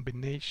this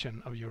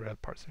combination of URL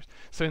parsers.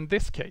 So in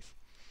this case,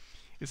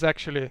 it's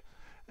actually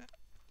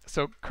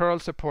so curl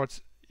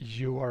supports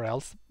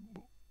URLs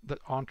that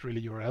aren't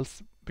really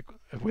URLs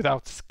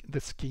without the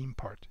scheme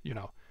part,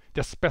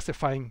 just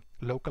specifying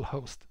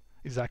localhost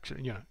is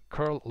actually,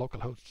 curl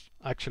localhost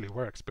actually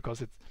works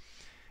because it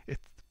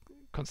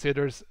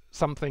considers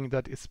something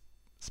that is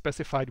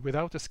specified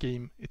without a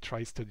scheme. It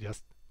tries to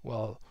just,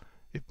 well,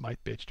 it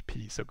might be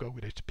HTTP, so go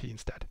with HTTP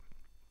instead.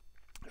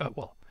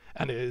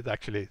 And it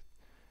actually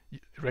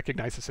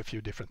recognizes a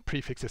few different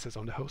prefixes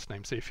on the host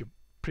name. So if you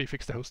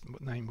prefix the host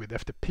name with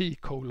FTP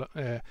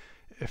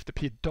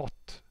FTP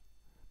dot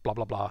blah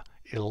blah blah,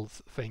 it'll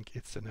think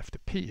it's an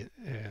FTP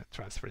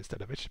transfer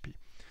instead of HTTP.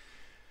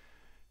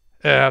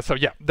 So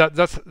yeah,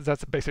 that's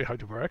basically how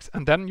it works.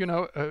 And then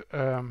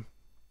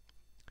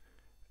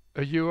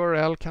a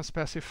URL can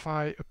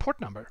specify a port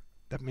number.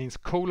 That means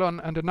colon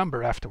and a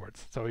number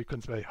afterwards. So you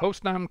can say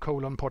hostname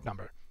colon port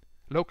number.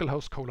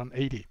 Localhost colon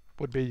 80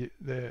 would be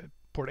the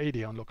port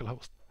 80 on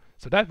localhost.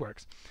 So that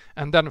works.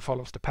 And then it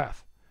follows the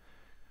path.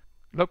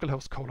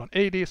 Localhost colon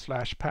 80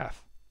 /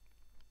 path.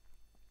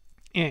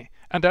 And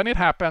then it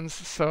happens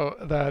so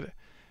that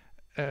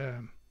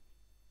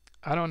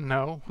I don't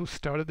know who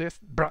started this.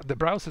 The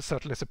browser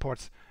certainly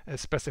supports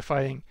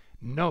specifying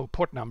no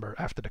port number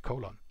after the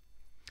colon.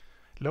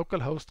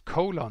 Localhost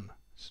colon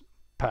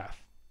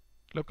path.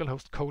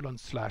 Localhost colon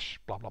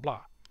 / blah blah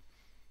blah.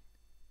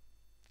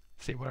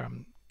 See where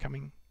I'm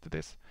coming to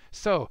this?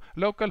 So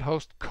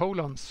localhost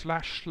colon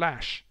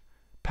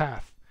 /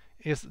 path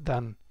is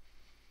then,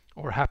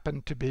 or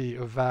happen to be,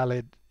 a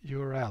valid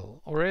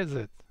URL, or is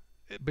it?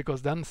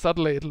 Because then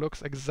suddenly it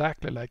looks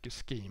exactly like a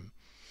scheme.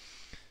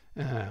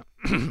 Yeah.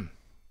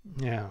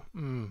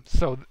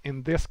 So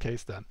in this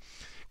case then,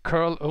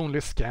 curl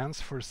only scans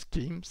for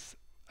schemes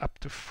up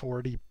to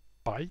 40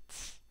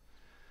 bytes.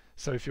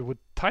 So if you would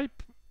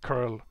type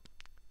curl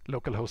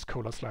localhost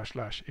colon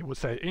 / it would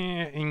say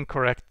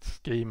incorrect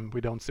scheme,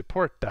 we don't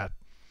support that.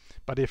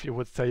 But if you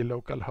would say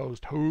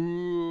localhost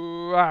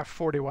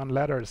 41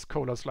 letters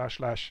colon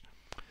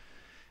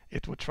 /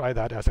 it would try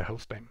that as a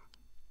host name,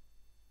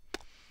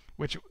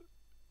 which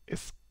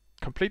is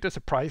completely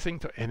surprising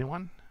to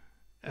anyone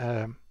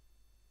and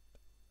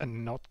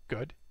not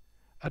good.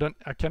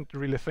 I can't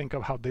really think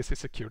of how this is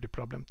a security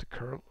problem to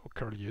curl or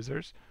curl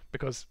users,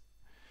 because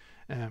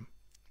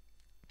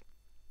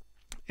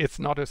it's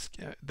not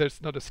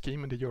there's not a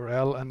scheme in the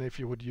URL, and if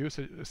you would use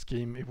a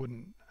scheme, it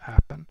wouldn't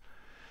happen.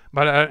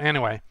 But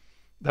anyway,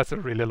 that's a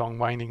really long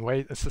winding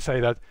way to say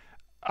that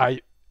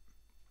I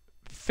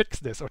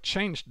fixed this or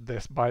changed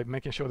this by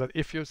making sure that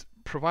if you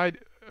provide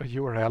a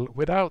URL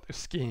without a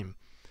scheme,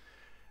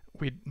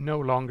 we no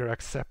longer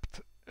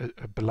accept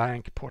a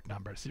blank port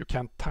number. So you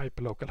can't type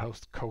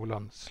localhost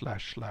colon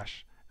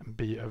 / and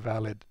be a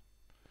valid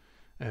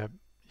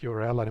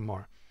URL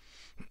anymore.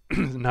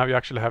 Now you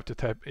actually have to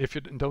type, if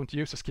you don't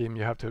use a scheme,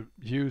 you have to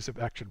use an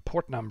actual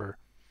port number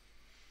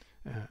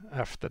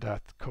after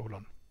that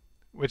colon,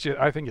 which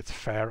I think it's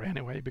fair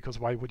anyway, because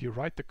why would you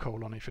write the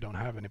colon if you don't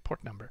have any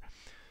port number?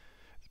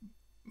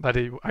 But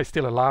I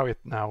still allow it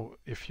now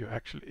if you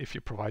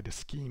provide a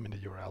scheme in the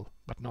URL,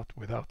 but not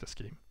without the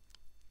scheme.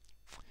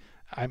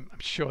 I'm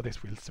sure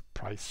this will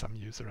surprise some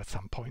user at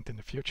some point in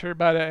the future,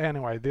 but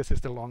anyway, this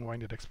is the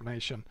long-winded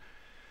explanation.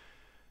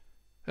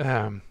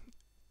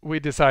 We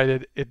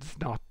decided it's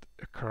not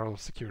a curl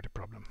security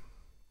problem.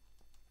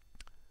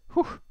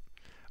 Whew.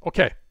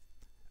 Okay,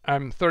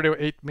 I'm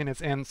 38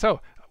 minutes in. So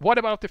what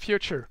about the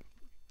future?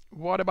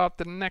 What about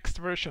the next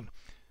version?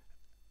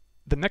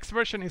 The next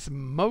version is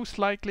most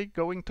likely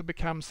going to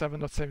become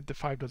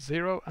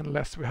 7.75.0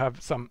 unless we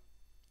have some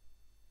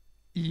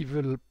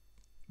evil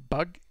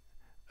bug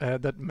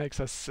that makes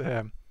us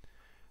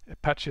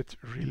patch it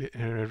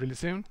really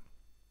soon.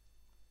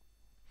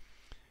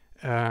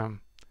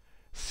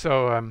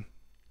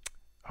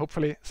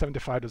 Hopefully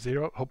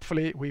 75.0.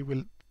 Hopefully we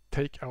will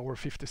take our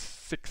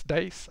 56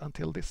 days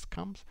until this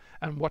comes.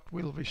 And what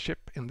will we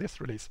ship in this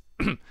release?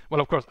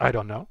 Well, of course, I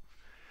don't know.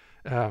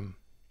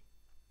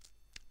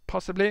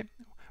 Possibly.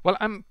 Well,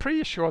 I'm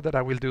pretty sure that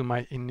I will do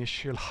my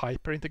initial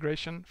hyper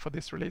integration for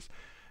this release.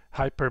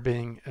 Hyper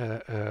being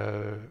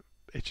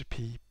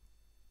HTTP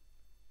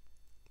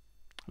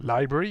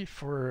library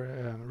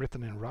for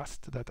written in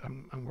Rust that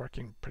I'm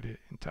working pretty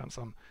intense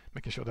on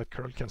making sure that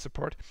curl can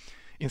support,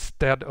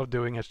 instead of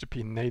doing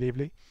HTTP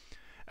natively.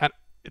 And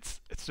it's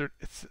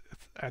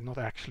not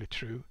actually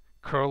true.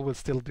 Curl will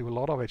still do a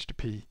lot of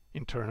HTTP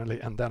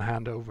internally and then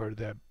hand over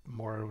the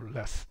more or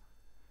less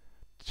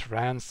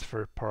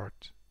transfer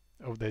part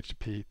of the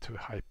HTTP to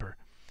hyper.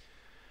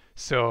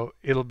 So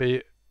it'll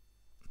be,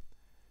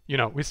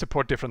 we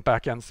support different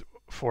backends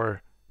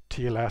for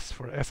TLS,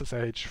 for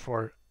SSH,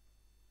 for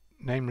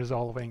name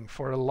resolving,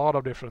 for a lot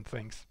of different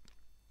things.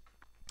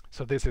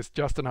 So this is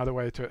just another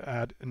way to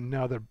add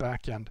another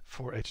backend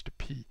for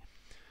HTTP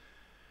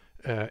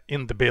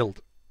in the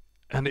build.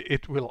 And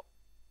it will,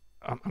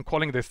 I'm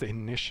calling this the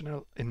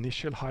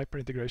initial hyper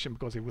integration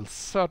because it will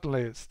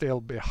certainly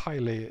still be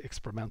highly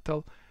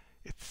experimental.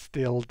 It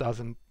still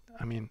doesn't,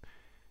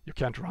 you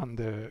can't run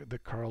the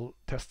curl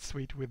test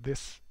suite with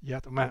this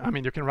yet.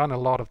 You can run a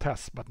lot of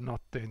tests, but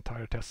not the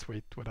entire test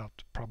suite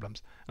without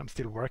problems. I'm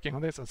still working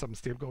on this, and so I'm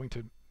still going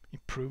to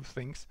improve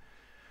things.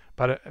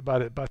 But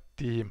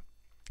the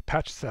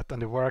patch set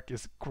and the work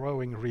is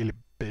growing really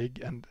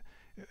big, and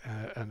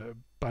a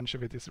bunch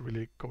of it is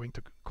really going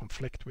to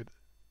conflict with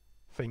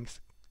things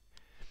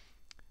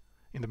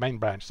in the main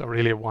branch. So I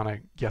really want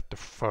to get the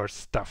first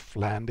stuff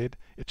landed.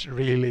 It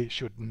really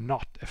should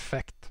not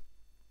affect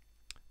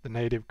the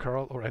native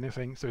curl or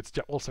anything. So it's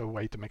also a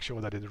way to make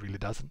sure that it really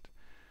doesn't,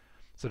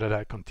 so that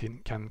I can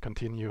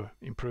continue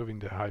improving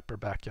the Hyper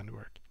backend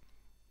work.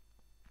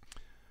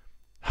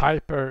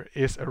 Hyper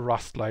is a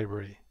Rust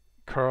library.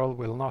 Curl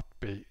will not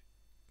be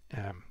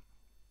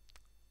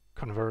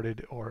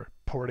converted or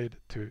ported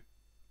to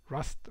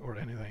Rust or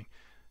anything.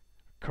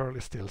 Curl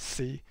is still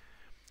C.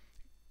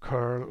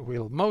 Curl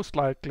will most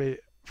likely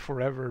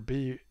forever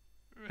be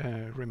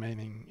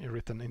remaining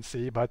written in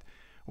C, but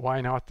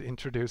why not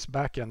introduce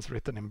backends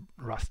written in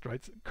Rust,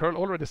 right? Curl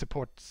already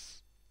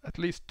supports at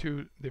least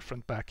 2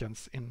 different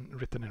backends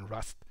written in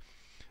Rust.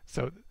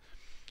 So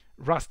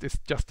Rust is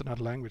just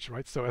another language,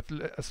 right? So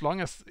as long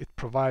as it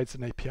provides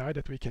an API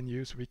that we can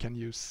use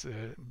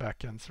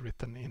backends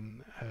written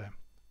in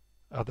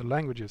other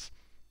languages,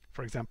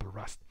 for example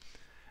Rust.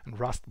 And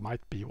Rust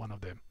might be one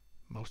of the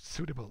most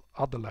suitable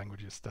other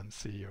languages than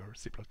C or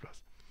C++.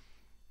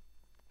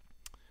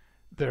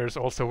 There's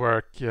also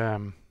work, I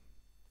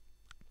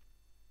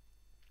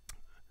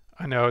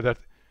know that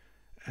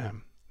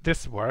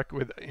this work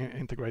with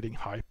integrating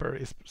Hyper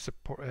is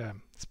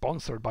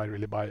sponsored by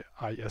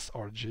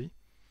ISRG,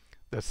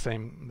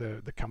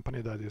 the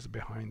company that is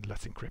behind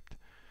Let's Encrypt,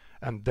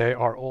 and they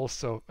are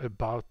also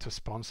about to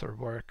sponsor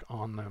work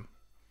on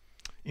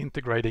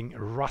integrating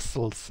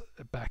Russell's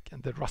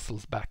backend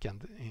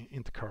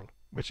into curl,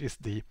 which is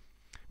a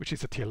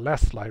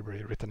TLS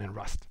library written in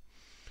Rust.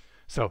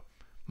 So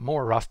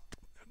more Rust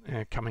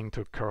coming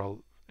to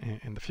curl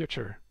in the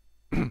future.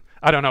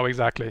 I don't know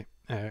exactly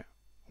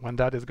when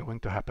that is going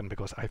to happen,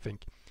 because I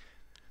think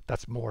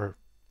that's more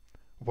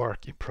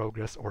work in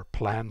progress or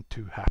planned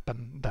to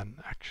happen than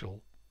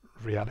actual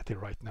reality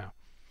right now.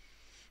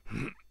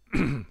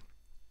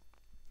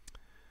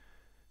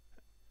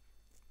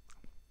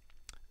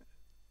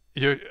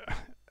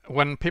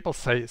 When people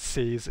say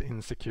C is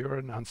insecure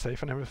and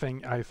unsafe and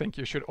everything, I think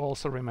you should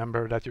also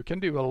remember that you can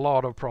do a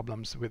lot of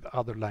problems with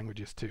other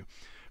languages too.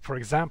 For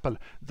example,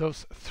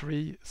 those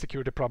 3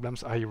 security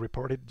problems I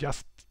reported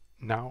just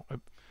now,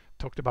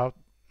 talked about,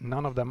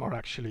 none of them are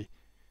actually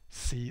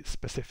C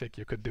specific.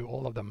 You could do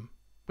all of them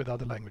with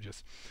other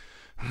languages.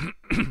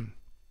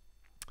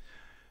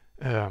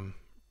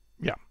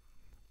 Yeah.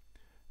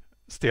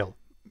 Still,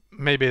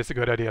 maybe it's a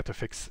good idea to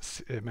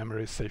fix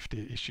memory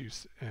safety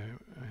issues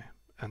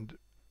and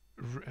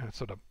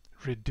sort of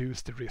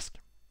reduce the risk.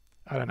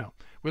 I don't know.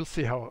 We'll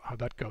see how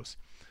that goes.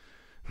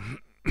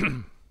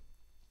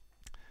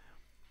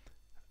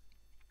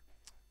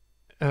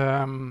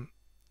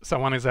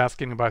 Someone is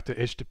asking about the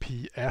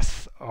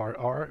HTTPS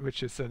RR,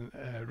 which is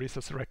a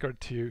resource record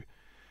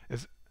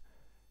is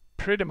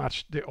pretty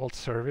much the old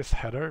service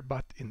header,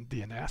 but in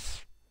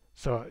DNS.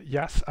 So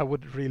yes, I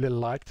would really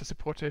like to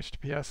support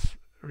HTTPS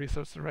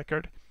resource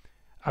record.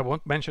 I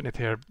won't mention it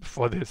here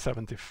for the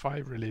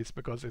 75 release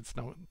because it's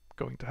not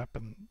going to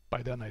happen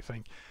by then, I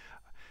think.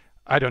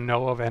 I don't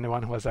know of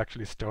anyone who has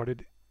actually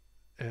started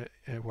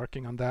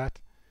working on that.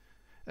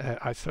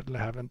 I certainly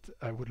haven't.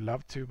 I would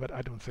love to, but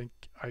I don't think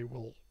I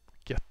will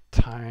get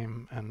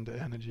time and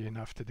energy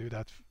enough to do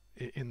that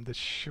in the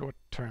short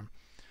term.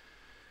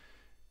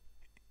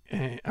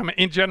 I mean,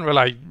 in general,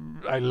 I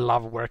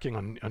love working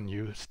on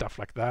new stuff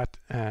like that.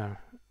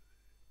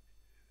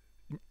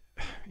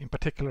 In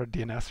particular,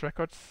 DNS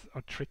records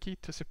are tricky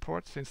to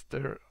support, since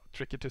they're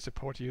tricky to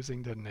support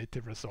using the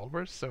native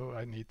resolvers. So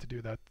I need to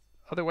do that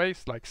other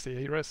ways, like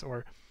CARES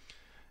or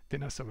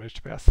DNS over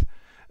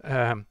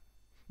HTTPS.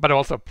 But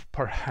also,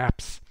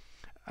 perhaps,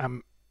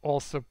 I'm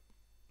also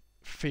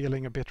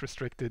feeling a bit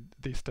restricted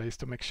these days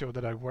to make sure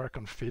that I work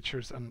on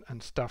features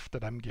and stuff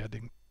that I'm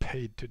getting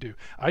paid to do.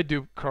 I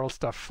do curl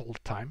stuff full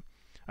time.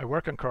 I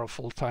work on curl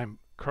full time.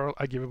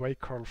 I give away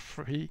curl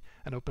free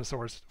and open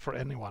source for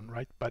anyone,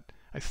 right? But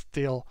I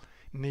still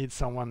need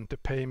someone to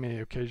pay me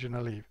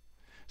occasionally.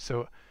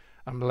 So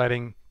I'm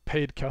letting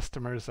paid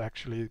customers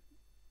actually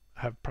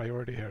have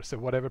priority here. So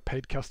whatever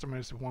paid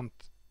customers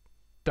want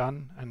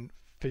done and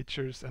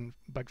features and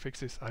bug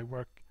fixes, I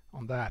work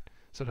on that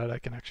so that I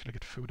can actually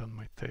get food on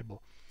my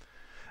table.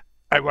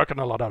 I work on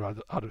a lot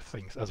of other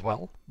things as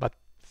well, but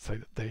say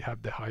that they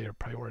have the higher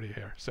priority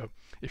here. So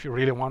if you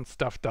really want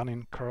stuff done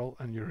in curl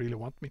and you really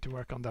want me to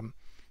work on them,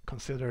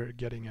 consider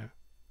getting a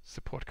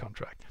support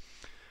contract.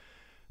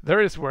 There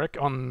is work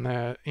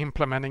on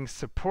implementing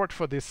support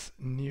for this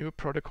new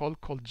protocol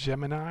called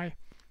Gemini.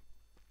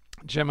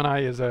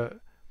 Gemini is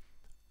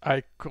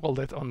I called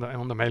it on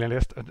the mailing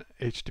list an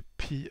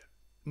HTTP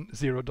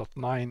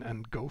 0.9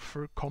 and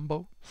Gopher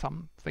combo,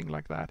 something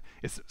like that.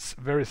 It's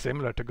very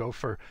similar to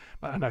Gopher,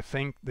 and I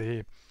think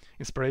the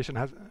inspiration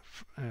has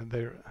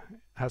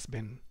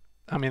been.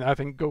 I mean, I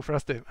think Gopher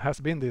has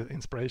been the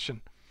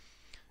inspiration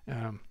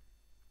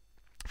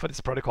for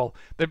this protocol.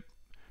 They've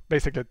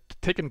basically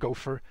taken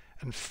Gopher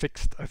and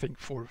fixed, I think,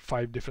 4 or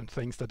 5 different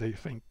things that they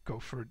think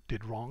Gopher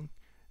did wrong,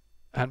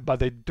 but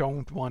they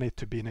don't want it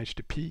to be an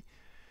HTTP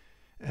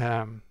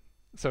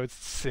So it's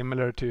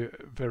similar to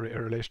very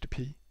early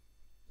HTTP,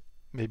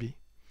 maybe.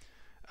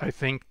 I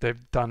think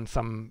they've done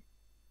some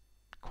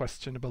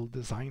questionable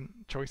design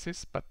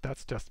choices, but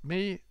that's just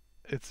me.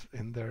 It's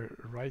in their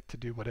right to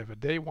do whatever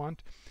they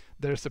want.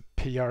 There's a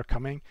PR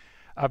coming.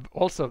 I've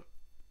also,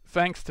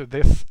 thanks to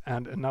this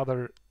and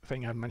another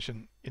thing I'll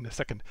mention in a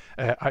second,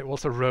 I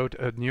also wrote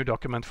a new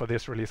document for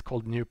this release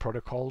called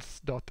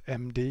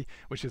newprotocols.md,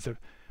 which is a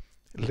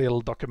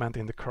little document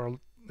in the curl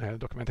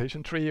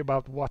documentation tree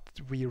about what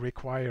we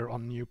require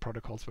on new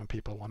protocols when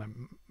people want to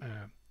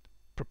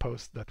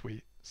propose that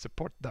we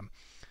support them.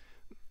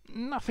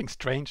 Nothing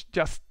strange,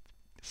 just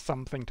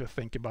something to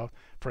think about.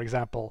 For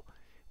example,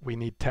 we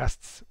need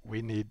tests,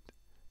 we need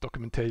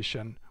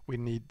documentation, we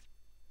need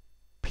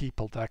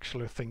people to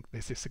actually think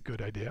this is a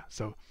good idea.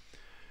 So,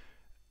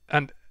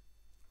 and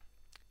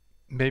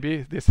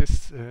maybe this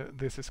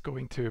is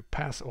going to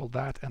pass all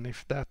that, and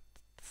if that's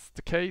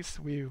the case,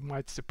 we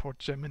might support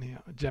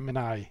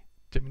Gemini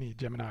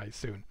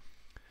soon.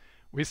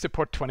 We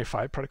support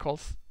 25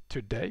 protocols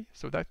today,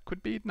 so that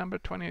could be number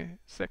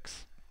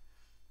 26.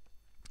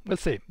 We'll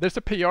see. There's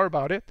a PR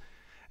about it.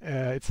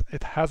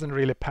 It hasn't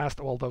really passed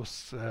all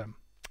those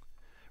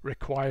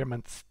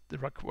requirements, the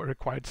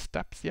required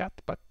steps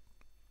yet, but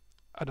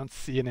I don't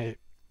see any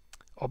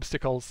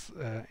obstacles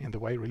in the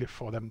way really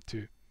for them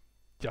to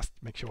just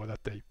make sure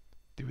that they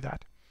do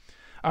that.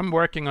 I'm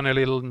working on a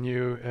little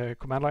new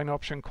command line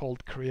option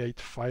called create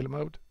file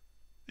mode.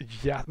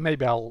 Yeah,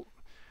 maybe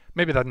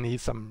that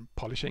needs some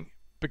polishing,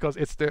 because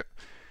it's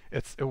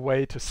a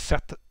way to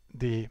set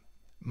the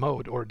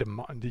mode or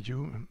the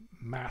U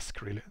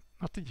mask, really,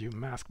 not the U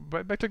mask,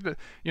 but basically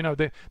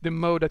the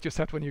mode that you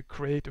set when you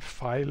create a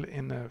file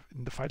in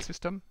the file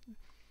system,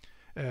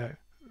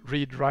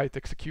 read, write,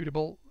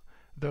 executable,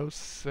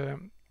 those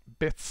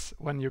bits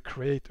when you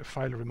create a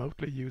file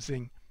remotely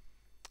using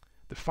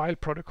the file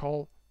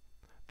protocol,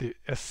 the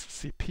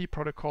SCP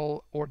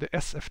protocol, or the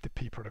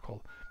SFTP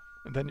protocol,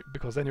 and then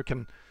because then you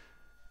can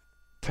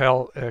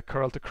tell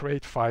curl to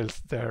create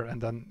files there,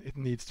 and then it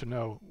needs to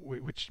know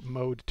which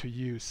mode to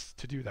use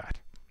to do that.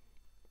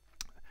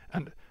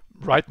 And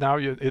right now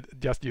it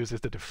just uses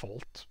the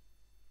default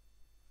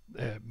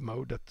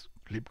mode that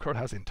libcurl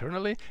has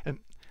internally, and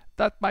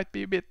that might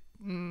be a bit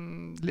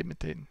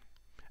limiting.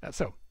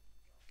 So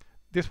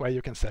this way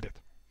you can set it.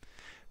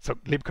 So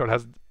libcurl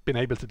has been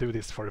able to do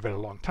this for a very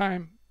long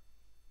time,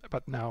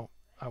 but now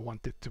I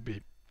want it to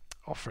be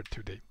offered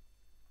to the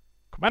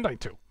command line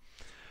tool.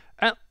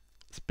 And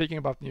speaking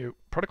about new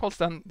protocols,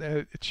 then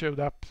it showed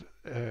up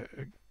a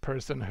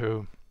person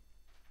who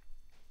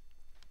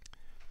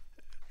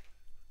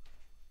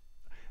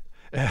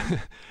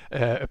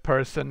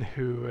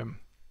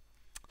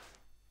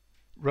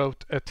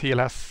wrote a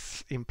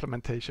TLS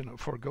implementation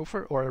for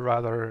Gopher, or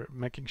rather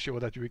making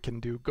sure that we can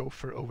do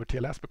Gopher over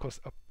TLS,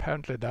 because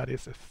apparently that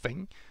is a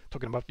thing.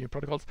 Talking about new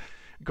protocols,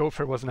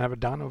 Gopher was never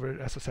done over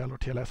SSL or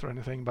TLS or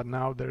anything, but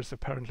now there's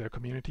apparently a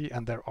community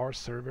and there are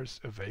servers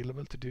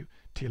available to do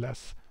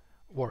TLS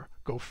or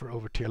Gopher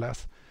over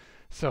TLS.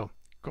 So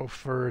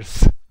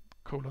Gopher's :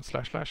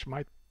 /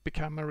 might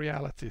become a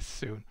reality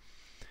soon.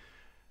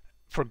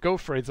 For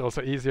Gopher, it's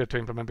also easier to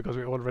implement because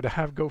we already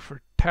have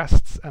Gopher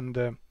tests,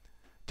 and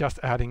just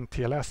adding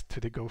TLS to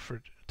the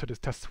Gopher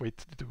test suite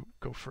to do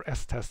Gopher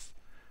S tests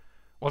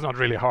was not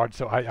really hard.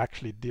 So I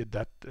actually did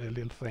that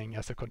little thing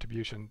as a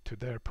contribution to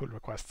their pull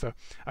request. So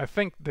I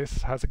think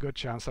this has a good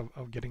chance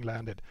of getting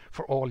landed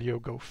for all you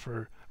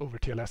Gopher over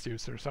TLS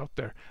users out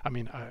there. I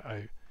mean,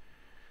 I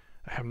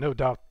have no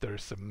doubt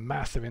there's a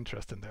massive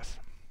interest in this,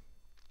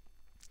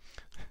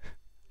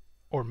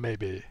 or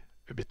maybe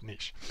a bit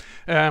niche.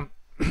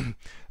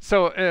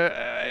 So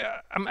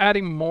I'm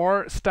adding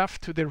more stuff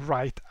to the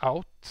write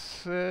out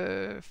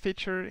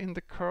feature in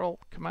the curl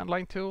command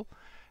line tool.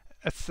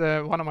 It's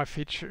one of my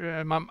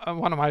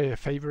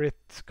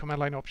favorite command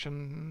line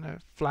option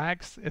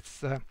flags.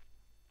 It's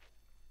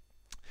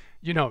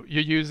you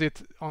use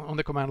it on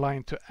the command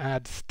line to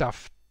add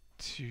stuff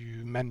to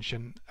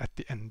mention at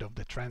the end of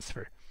the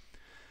transfer.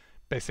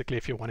 Basically,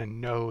 if you want to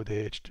know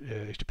the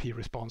HTTP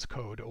response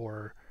code,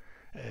 or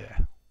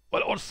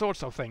well, all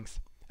sorts of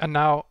things. And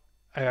now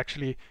I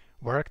actually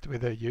worked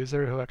with a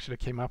user who actually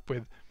came up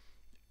with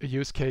a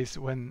use case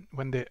when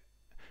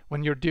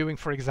you're doing,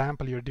 for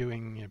example, you're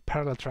doing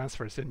parallel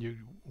transfers, and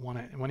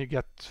when you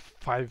get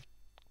 5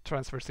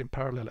 transfers in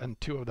parallel and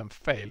 2 of them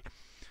fail.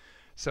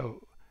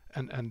 So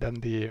and then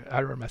the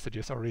error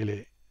messages are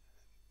really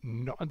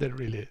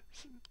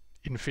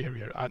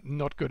inferior,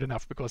 not good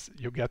enough, because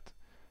you get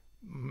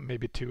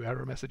maybe 2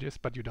 error messages,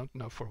 but you don't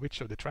know for which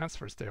of the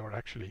transfers they are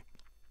actually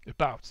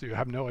about. So you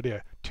have no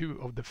idea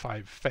 2 of the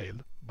 5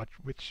 failed, but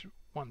which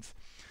ones.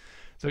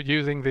 So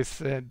using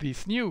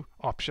these new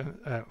option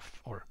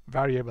or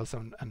variables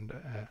and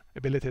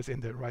abilities in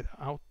the write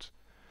out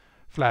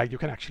flag, you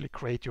can actually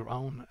create your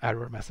own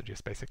error messages,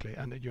 basically,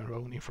 and your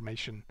own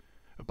information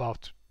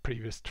about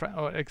previous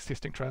or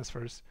existing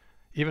transfers,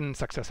 even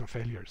success and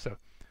failure. So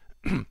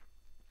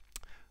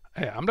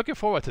yeah, I'm looking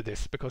forward to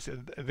this, because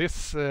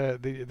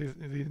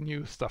the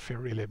new stuff here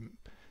really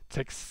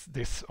takes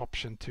this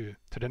option to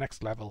the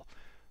next level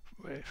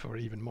for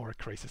even more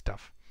crazy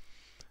stuff.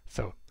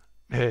 So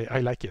I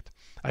like it.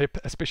 I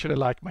especially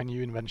like my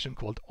new invention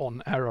called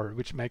on error,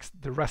 which makes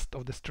the rest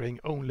of the string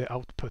only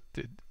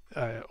outputted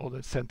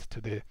or sent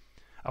to the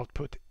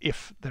output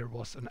if there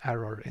was an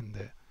error in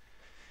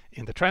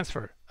the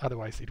transfer.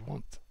 Otherwise it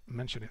won't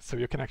mention it. So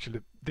you can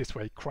actually this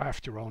way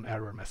craft your own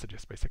error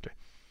messages basically.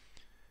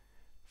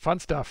 Fun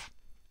stuff.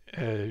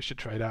 You should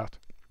try it out.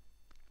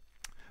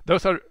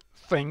 Those are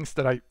things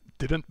that I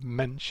didn't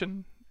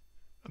mention.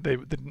 They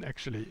didn't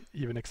actually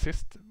even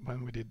exist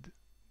when we did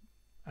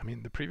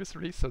the previous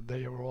release, so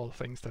they are all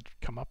things that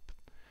come up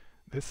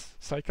this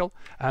cycle.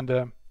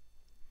 And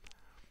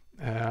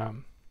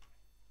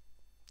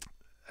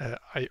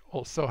I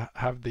also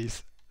have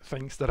these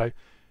things that I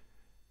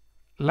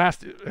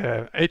last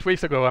 8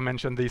 weeks ago I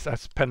mentioned these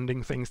as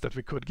pending things that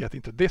we could get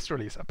into this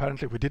release.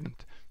 Apparently we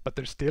didn't, but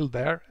they're still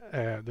there.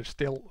 There's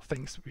still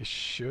things we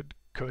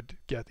could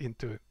get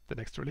into the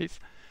next release.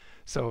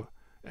 So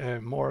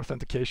more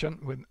authentication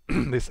with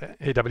this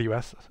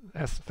AWS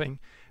thing.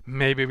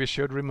 Maybe we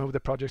should remove the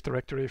project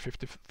directory,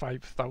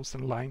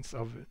 55,000 lines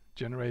of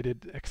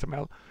generated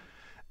XML,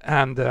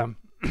 and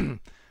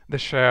the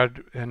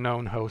shared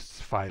known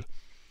hosts file.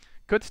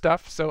 Good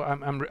stuff. So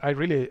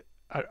I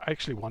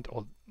actually want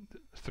all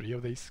 3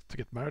 of these to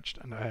get merged,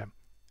 and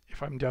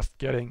if I'm just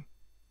getting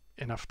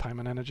enough time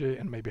and energy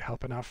and maybe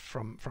help enough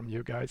from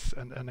you guys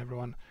and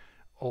everyone,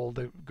 all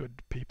the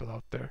good people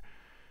out there,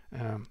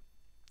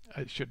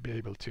 I should be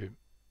able to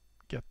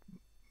get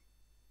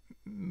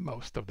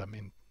most of them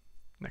in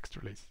next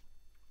release.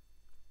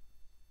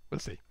 We'll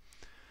see.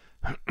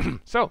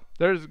 So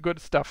there's good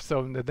stuff.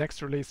 So the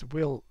next release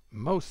will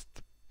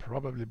most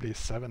probably be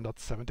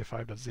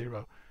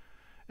 7.75.0,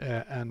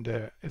 and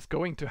it's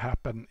going to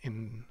happen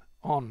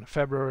on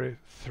February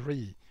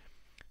 3,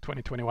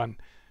 2021.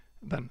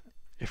 Then,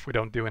 if we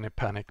don't do any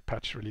panic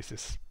patch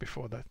releases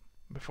before then,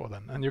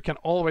 and you can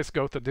always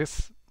go to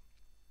this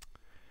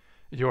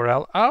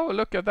URL. Oh,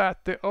 look at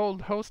that, the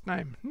old host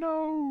name.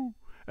 No.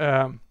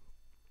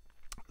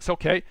 It's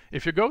okay.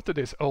 If you go to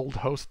this old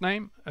host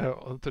name,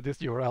 to this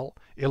URL,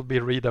 it'll be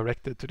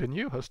redirected to the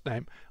new host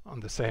name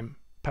on the same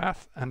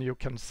path, and you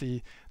can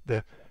see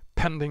the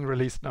pending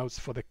release notes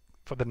for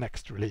the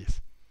next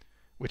release,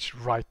 which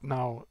right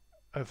now,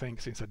 I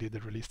think, since I did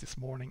the release this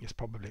morning, is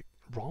probably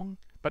wrong,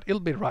 but it'll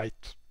be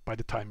right by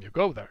the time you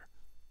go there,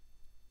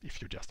 if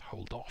you just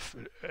hold off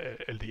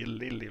a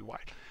little while.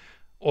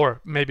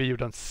 Or maybe you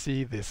don't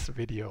see this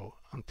video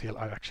until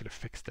I actually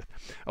fixed it.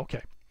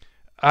 Okay.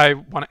 I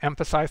want to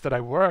emphasize that I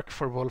work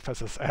for Wolf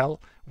SSL.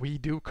 We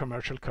do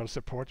commercial curl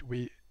support.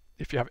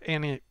 If you have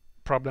any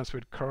problems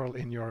with curl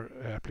in your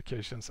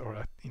applications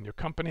or in your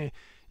company,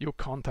 you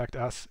contact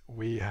us.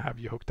 We have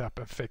you hooked up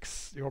and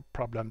fix your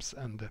problems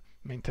and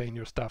maintain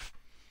your stuff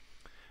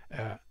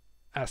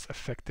as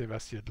effective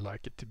as you'd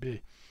like it to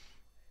be.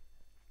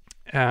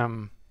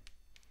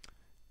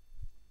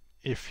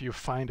 If you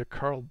find a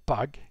curl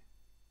bug,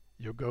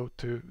 you go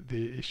to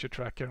the issue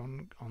tracker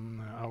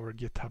on our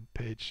GitHub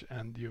page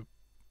and you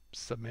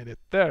submit it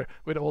there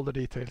with all the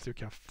details you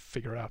can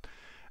figure out.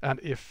 And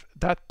if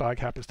that bug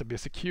happens to be a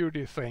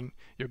security thing,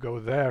 you go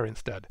there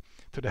instead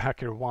to the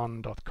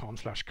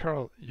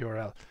hacker1.com/curl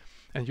URL.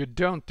 And you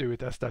don't do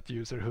it as that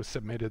user who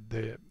submitted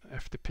the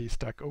FTP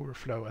Stack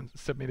Overflow and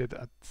submitted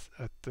at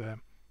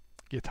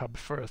GitHub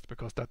first,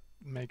 because that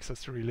makes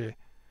us really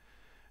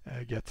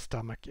get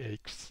stomach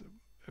aches,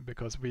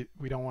 because we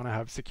don't want to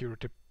have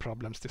security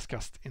problems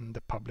discussed in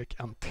the public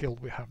until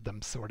we have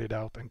them sorted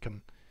out and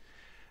can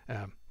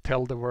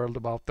tell the world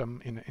about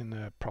them in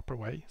a proper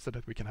way, so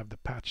that we can have the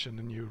patch and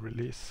the new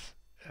release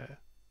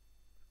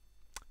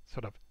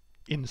sort of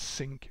in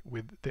sync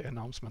with the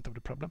announcement of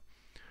the problem.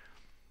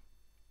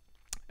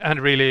 And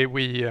really,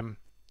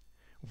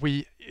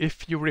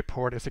 if you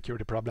report a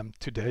security problem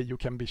today, you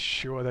can be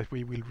sure that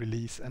we will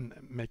release and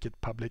make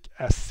it public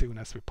as soon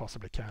as we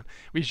possibly can.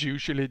 We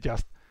usually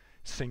just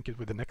sync it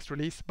with the next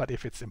release, but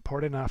if it's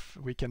important enough,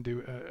 we can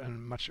do a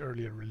much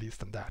earlier release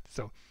than that.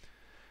 So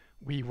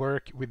we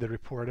work with the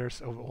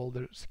reporters of all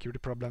the security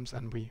problems,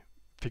 and we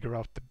figure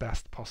out the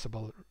best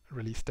possible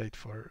release date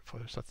for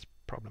such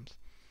problems.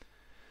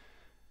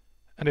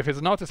 And if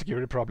it's not a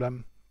security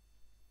problem,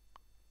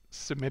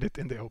 submit it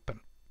in the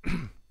open.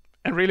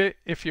 And really,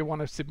 if you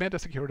want to submit a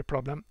security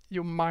problem,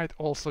 you might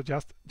also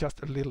just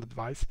a little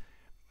advice.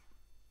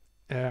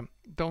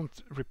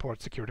 Don't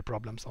report security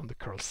problems on the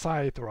curl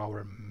site or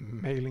our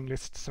mailing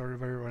list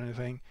server or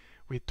anything.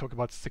 We talk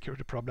about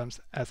security problems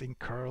as in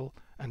curl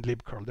and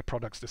libcurl, the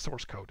products, the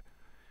source code.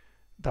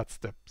 That's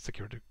the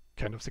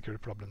kind of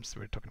security problems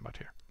we're talking about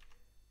here.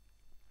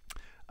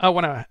 I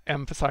want to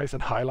emphasize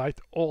and highlight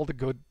all the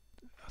good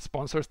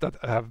sponsors that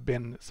have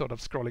been sort of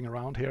scrolling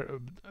around here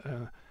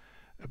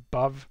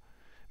above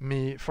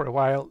me for a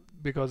while,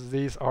 because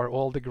these are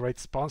all the great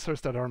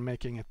sponsors that are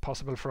making it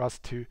possible for us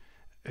to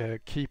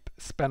keep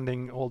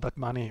spending all that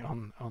money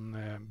on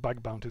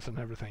bug bounties and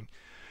everything.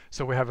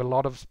 So we have a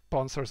lot of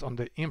sponsors on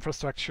the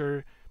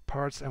infrastructure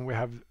parts, and we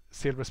have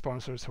silver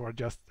sponsors who are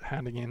just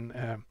handing in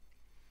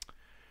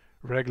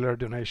regular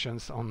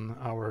donations on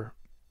our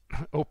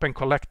Open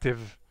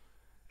Collective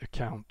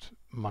account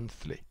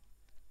monthly.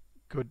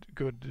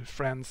 Good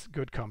friends,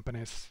 good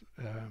companies,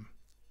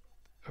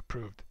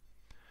 approved.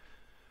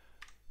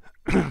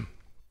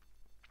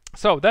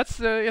 So that's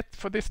it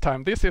for this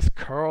time. This is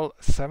curl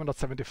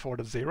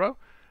 7.74.0.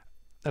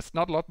 There's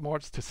not a lot more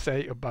to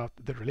say about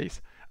the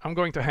release. I'm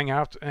going to hang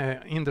out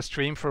in the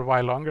stream for a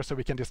while longer so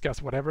we can discuss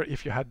whatever.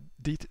 If you had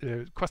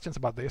questions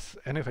about this,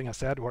 anything I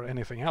said or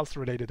anything else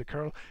related to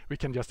curl, we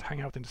can just hang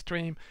out in the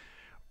stream.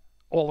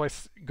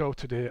 Always go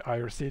to the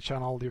IRC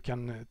channel. You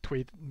can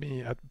tweet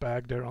me at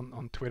Bagder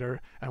on Twitter,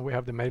 and we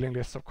have the mailing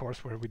list, of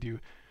course, where we do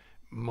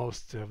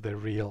most of the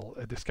real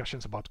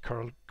discussions about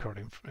curl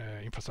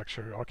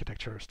infrastructure,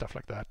 architecture, stuff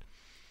like that.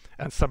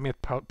 And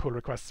submit pull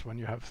requests when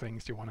you have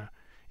things you want to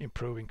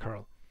improve in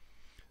curl.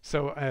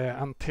 So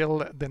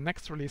until the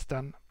next release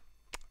then,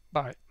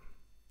 bye.